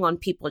relying on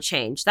people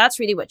changed. That's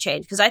really what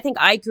changed, because I think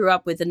I grew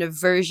up with an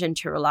aversion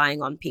to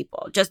relying on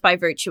people just by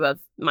virtue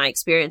of my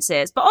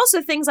experiences, but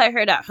also things I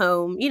heard at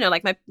home. You know,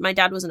 like my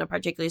dad wasn't a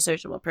particularly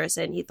sociable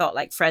person. He thought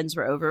like friends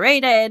were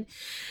overrated.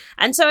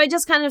 And so I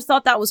just kind of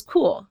thought that was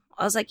cool.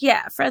 I was like,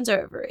 yeah, friends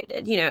are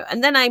overrated, you know.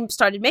 And then I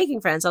started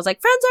making friends. I was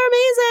like, friends are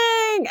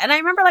amazing. And I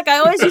remember like I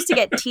always used to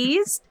get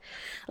teased.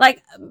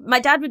 Like my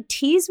dad would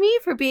tease me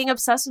for being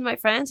obsessed with my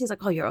friends. He's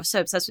like, oh, you're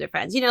so obsessed with your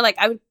friends. You know, like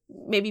I would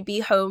maybe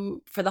be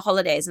home for the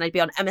holidays and I'd be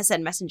on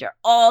MSN Messenger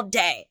all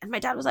day. And my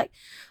dad was like,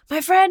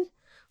 my friend,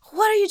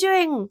 what are you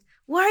doing?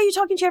 Why are you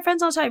talking to your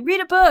friends all the time?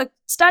 Read a book,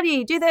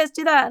 study, do this,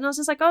 do that. And I was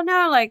just like, oh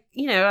no, like,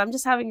 you know, I'm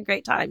just having a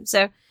great time.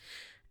 So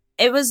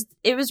it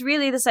was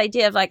really this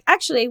idea of like,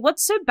 actually,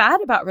 what's so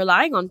bad about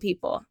relying on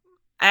people?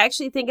 I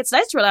actually think it's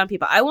nice to rely on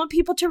people. I want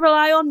people to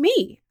rely on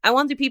me. I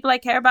want the people I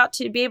care about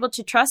to be able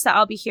to trust that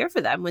I'll be here for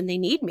them when they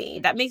need me.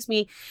 That makes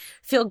me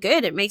feel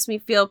good. It makes me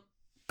feel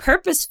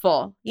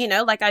purposeful, you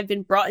know, like I've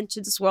been brought into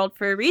this world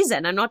for a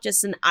reason. I'm not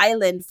just an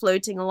island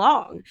floating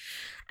along.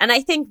 And I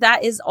think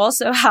that is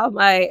also how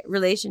my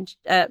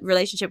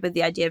relationship with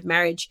the idea of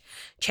marriage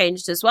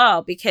changed as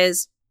well,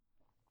 because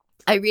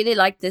I really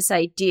like this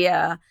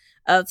idea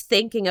of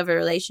thinking of a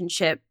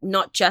relationship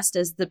not just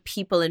as the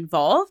people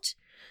involved,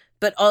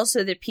 but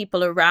also the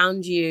people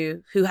around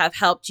you who have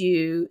helped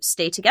you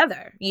stay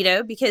together, you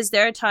know, because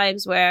there are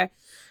times where,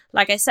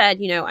 like I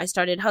said, you know, I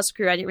started Hustle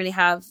Crew. I didn't really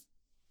have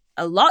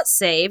a lot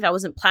saved. I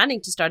wasn't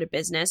planning to start a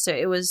business. So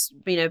it was,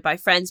 you know, by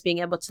friends being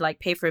able to like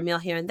pay for a meal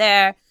here and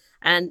there.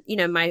 And, you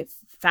know, my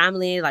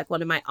family, like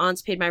one of my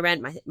aunts paid my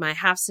rent. My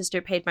half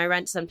sister paid my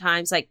rent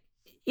sometimes. Like,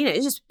 you know,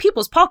 it's just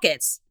people's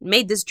pockets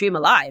made this dream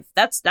alive.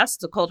 That's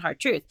the cold hard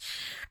truth.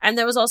 And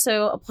there was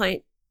also a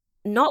point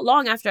not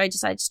long after I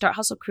decided to start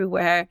Hustle Crew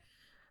where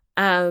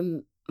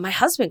my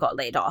husband got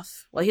laid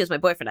off. Well, he was my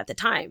boyfriend at the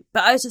time,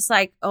 but I was just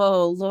like,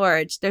 oh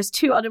Lord, there's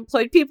 2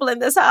 unemployed people in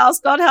this house.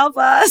 God help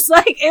us.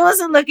 Like it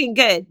wasn't looking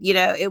good. You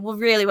know, it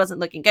really wasn't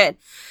looking good.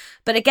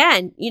 But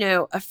again, you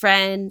know, a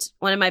friend,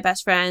 one of my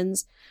best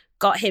friends,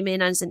 got him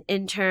in as an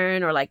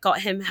intern or like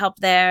got him help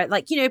there.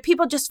 Like, you know,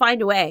 people just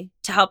find a way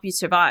to help you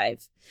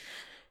survive.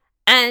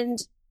 And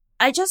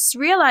I just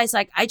realized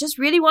like, I just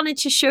really wanted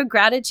to show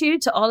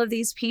gratitude to all of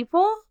these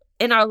people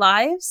in our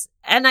lives.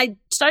 And I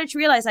started to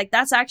realize like,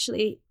 that's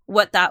actually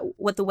what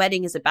the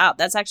wedding is about.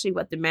 That's actually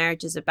what the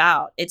marriage is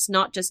about. It's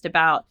not just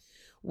about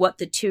what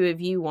the 2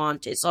 of you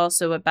want. It's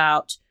also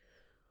about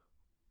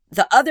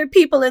the other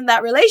people in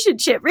that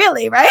relationship,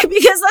 really, right?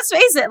 Because let's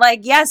face it, like,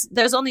 yes,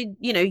 there's only,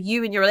 you know,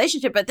 you in your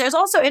relationship, but there's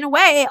also, in a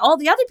way, all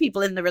the other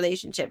people in the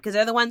relationship, because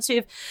they're the ones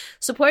who've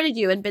supported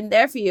you and been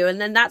there for you.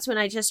 And then that's when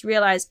I just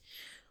realized,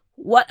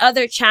 what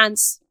other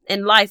chance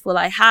in life will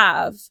I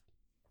have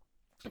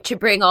to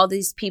bring all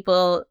these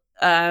people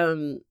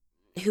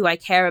who I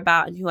care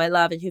about and who I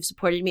love and who've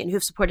supported me and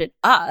who've supported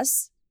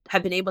us,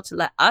 have been able to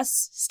let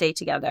us stay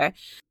together?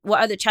 What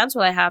other chance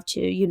will I have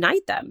to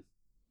unite them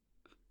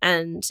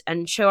and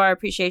show our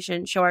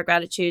appreciation, show our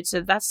gratitude?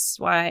 So that's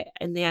why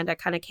in the end I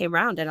kind of came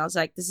around and I was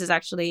like, this is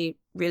actually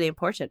really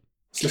important.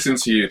 Listening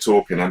to you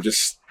talking, I'm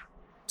just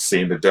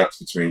seeing the depth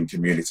between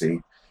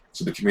community.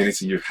 So the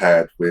community you've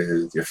had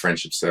with your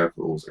friendship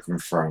circles, even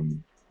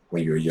from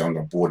when you were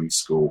younger, boarding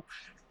school,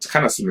 it's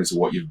kind of similar to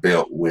what you've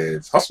built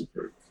with Hustle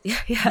Crew.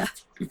 Yeah.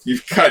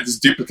 You've kind of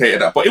just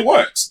duplicated that, but it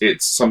works.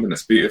 It's something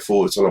that's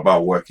beautiful. It's all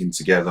about working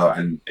together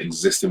and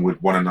existing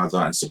with one another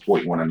and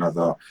supporting one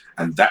another.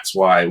 And that's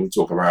why we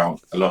talk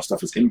about a lot of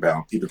stuff is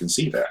inbound. People can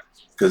see that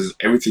because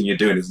everything you're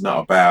doing is not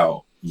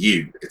about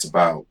you. It's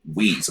about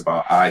we. It's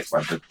about I. It's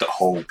about the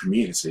whole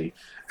community.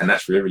 And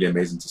that's really, really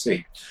amazing to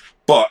see.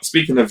 But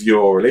speaking of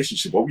your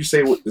relationship, what would you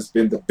say has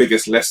been the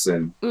biggest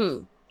lesson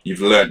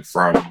you've learned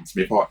from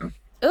your partner?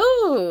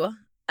 Ooh.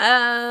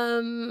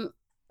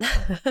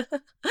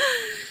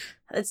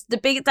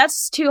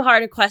 That's too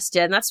hard a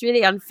question. That's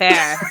really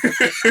unfair.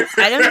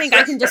 I don't think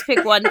I can just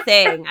pick one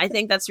thing. I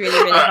think that's really,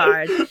 really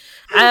hard.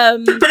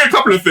 Pick a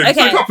couple of things.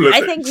 Okay.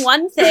 I think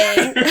one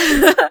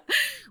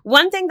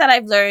thing that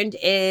I've learned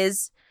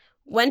is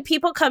when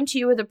people come to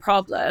you with a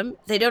problem,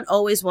 they don't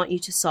always want you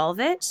to solve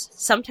it.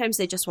 Sometimes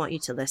they just want you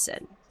to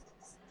listen.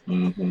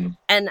 Mm-hmm.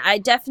 And I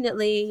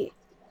definitely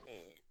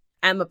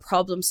am a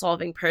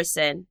problem-solving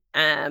person.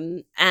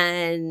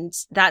 And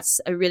that's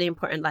a really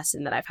important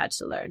lesson that I've had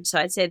to learn. So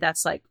I'd say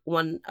that's like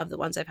one of the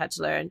ones I've had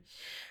to learn.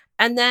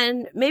 And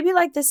then maybe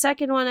like the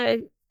second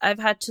one I've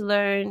had to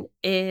learn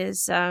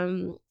is,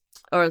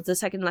 or the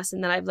second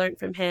lesson that I've learned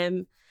from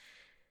him,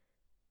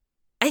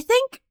 I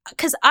think,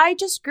 because I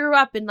just grew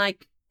up in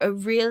like a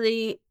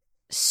really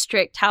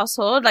strict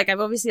household. Like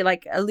I've obviously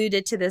like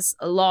alluded to this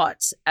a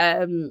lot.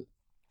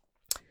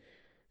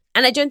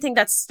 And I don't think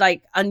that's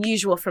like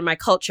unusual for my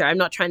culture. I'm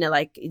not trying to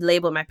like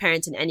label my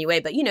parents in any way,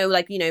 but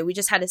we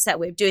just had a set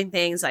way of doing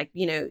things. Like,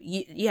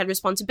 you had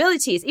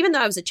responsibilities. Even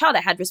though I was a child,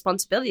 I had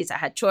responsibilities. I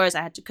had chores.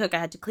 I had to cook. I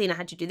had to clean. I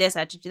had to do this. I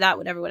had to do that,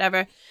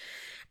 whatever.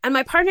 And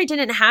my partner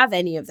didn't have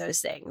any of those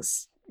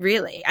things,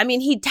 really. I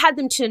mean, he had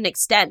them to an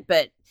extent,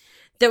 but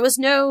there was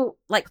no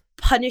like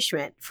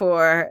punishment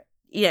for,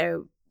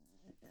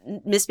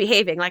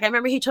 misbehaving. Like I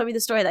remember he told me the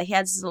story that he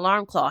had his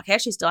alarm clock. He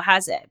actually still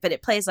has it, but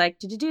it plays like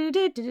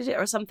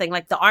or something,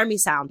 like the army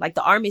sound, like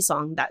the army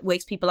song that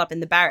wakes people up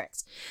in the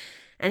barracks.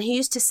 And he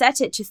used to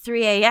set it to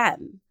 3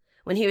 a.m.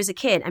 when he was a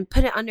kid and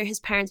put it under his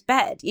parents'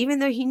 bed, even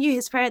though he knew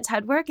his parents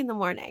had work in the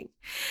morning.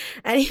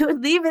 And he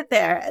would leave it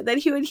there, and then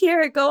he would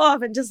hear it go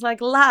off and just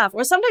like laugh.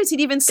 Or sometimes he'd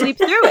even sleep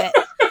through it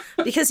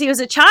because he was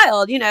a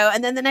child,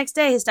 and then the next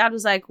day his dad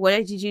was like,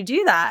 "Why did you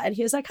do that?" And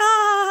he was like,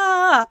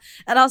 "Ah."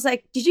 And I was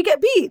like, "Did you get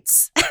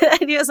beats?"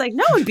 And he was like,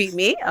 "No one beat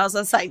me." I was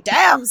just like,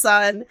 "Damn,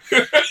 son."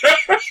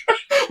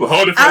 Well,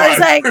 hold it for I was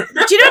life. like,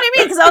 do you know what I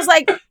mean? Because I was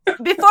like,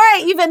 before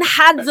I even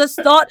had the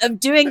thought of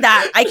doing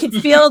that, I could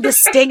feel the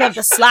sting of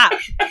the slap,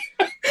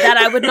 that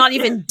I would not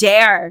even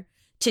dare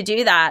to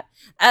do that.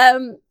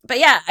 But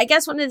yeah, I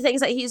guess one of the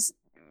things that he's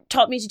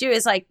taught me to do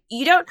is like,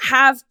 you don't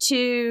have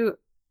to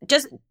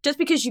just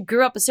because you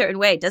grew up a certain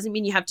way doesn't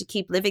mean you have to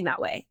keep living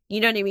that way. You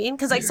know what I mean?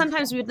 Because like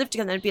sometimes we would live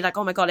together and be like,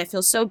 "Oh my God, I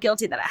feel so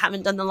guilty that I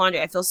haven't done the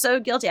laundry. I feel so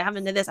guilty. I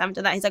haven't done this. I haven't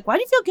done that." He's like, "Why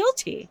do you feel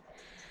guilty?"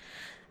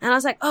 And I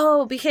was like,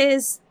 "Oh,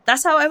 because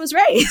that's how I was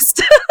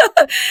raised."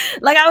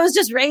 Like I was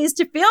just raised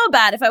to feel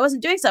bad if I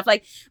wasn't doing stuff.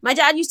 Like my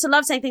dad used to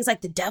love saying things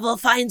like, "The devil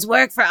finds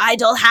work for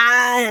idle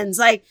hands."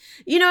 Like,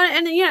 and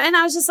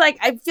I was just like,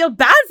 I feel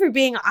bad for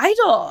being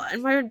idle.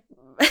 And my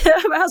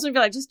husband would be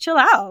like, "Just chill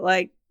out.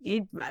 Like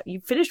you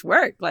finished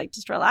work, like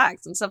just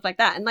relax," and stuff like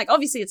that. And like,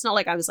 obviously it's not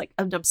like I was like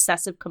an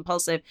obsessive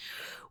compulsive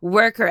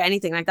worker or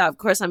anything like that. Of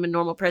course, I'm a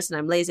normal person.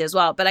 I'm lazy as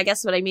well. But I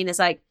guess what I mean is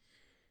like,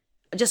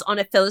 just on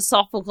a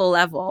philosophical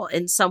level,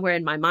 in somewhere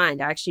in my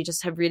mind, I actually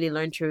just have really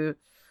learned to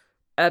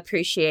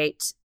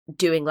appreciate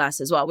doing less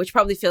as well, which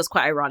probably feels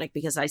quite ironic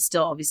because I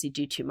still obviously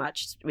do too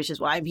much, which is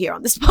why I'm here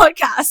on this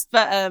podcast.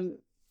 But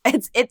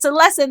it's a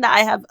lesson that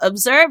I have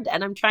observed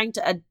and I'm trying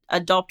to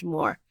adopt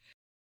more.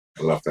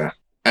 I love that.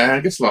 And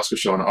I guess last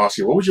question I want to ask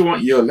you, what would you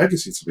want your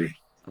legacy to be?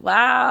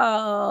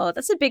 Wow,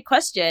 that's a big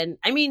question.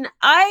 I mean,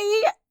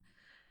 I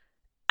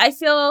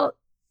feel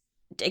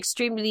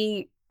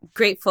extremely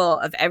grateful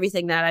of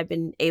everything that I've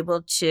been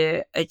able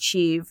to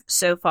achieve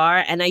so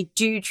far. And I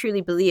do truly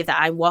believe that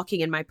I'm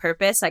walking in my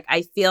purpose. Like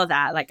I feel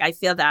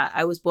that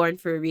I was born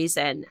for a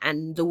reason.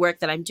 And the work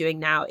that I'm doing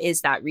now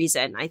is that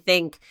reason. I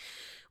think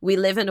we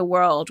live in a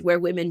world where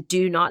women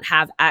do not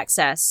have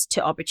access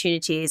to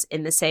opportunities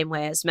in the same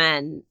way as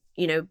men.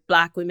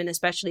 Black women,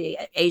 especially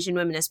Asian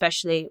women,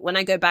 especially when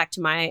I go back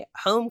to my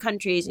home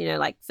countries,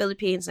 like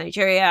Philippines,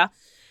 Nigeria,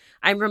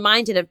 I'm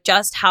reminded of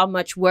just how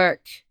much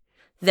work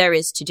there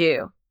is to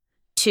do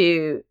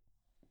to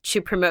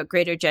promote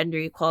greater gender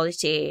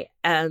equality,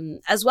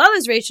 as well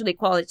as racial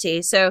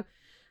equality. So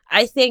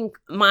I think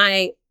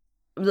my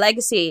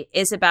legacy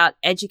is about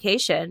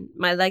education.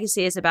 My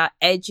legacy is about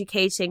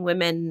educating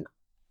women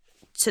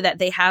so that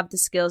they have the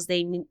skills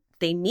they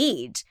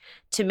need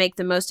to make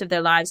the most of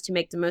their lives, to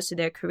make the most of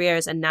their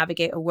careers, and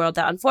navigate a world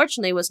that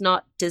unfortunately was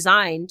not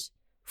designed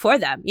for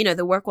them.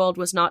 The work world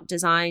was not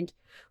designed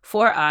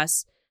for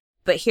us,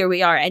 but here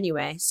we are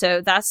anyway. So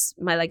that's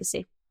my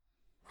legacy.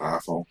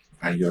 Powerful.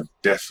 And you're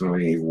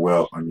definitely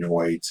well on your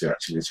way to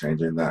actually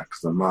changing that,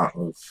 because the amount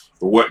of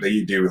the work that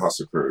you do with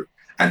Hustle Crew,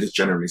 and just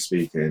generally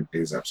speaking,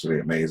 is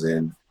absolutely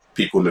amazing.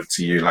 People look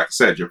to you, like I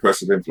said, you're a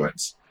person of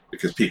influence,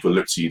 because people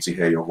look to you to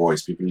hear your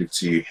voice. People look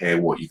to you to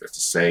hear what you've got to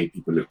say.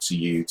 People look to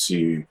you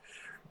to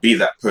be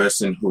that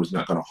person who's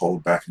not going to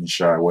hold back and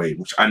shy away,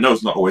 which I know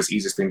is not always the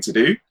easiest thing to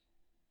do.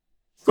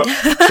 But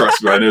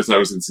trust me, I know it's not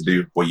always thing to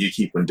do. But you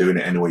keep on doing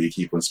it anyway. You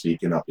keep on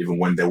speaking up. Even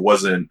when there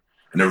wasn't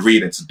an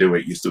arena to do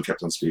it, you still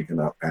kept on speaking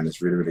up. And it's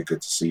really, really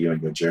good to see you on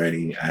your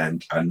journey.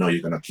 And I know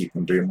you're going to keep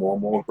on doing more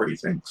and more great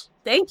things.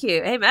 Thank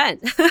you. Amen.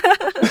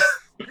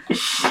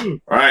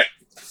 All right.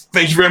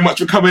 Thank you very much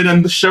for coming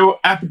on the show,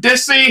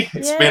 Abadesi.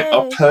 It's been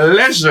a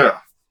pleasure.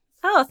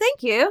 Oh,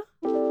 thank you.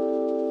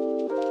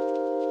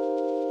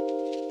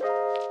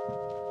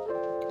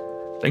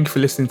 Thank you for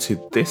listening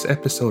to this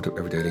episode of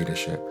Everyday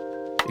Leadership.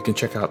 You can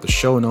check out the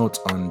show notes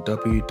on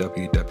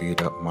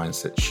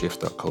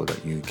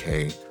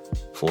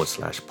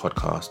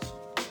www.mindsetshift.co.uk/podcast,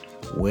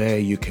 where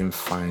you can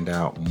find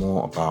out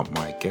more about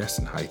my guests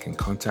and how you can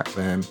contact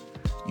them.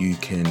 You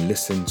can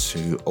listen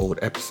to old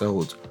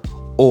episodes,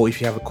 or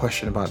if you have a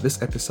question about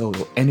this episode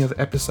or any other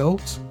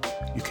episodes,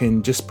 you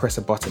can just press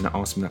a button and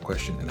ask me that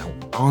question and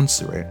I'll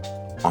answer it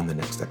on the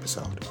next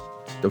episode.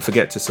 Don't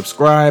forget to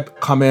subscribe,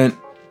 comment,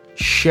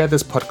 share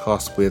this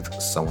podcast with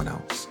someone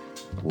else.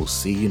 We'll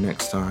see you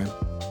next time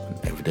on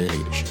Everyday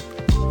Leadership.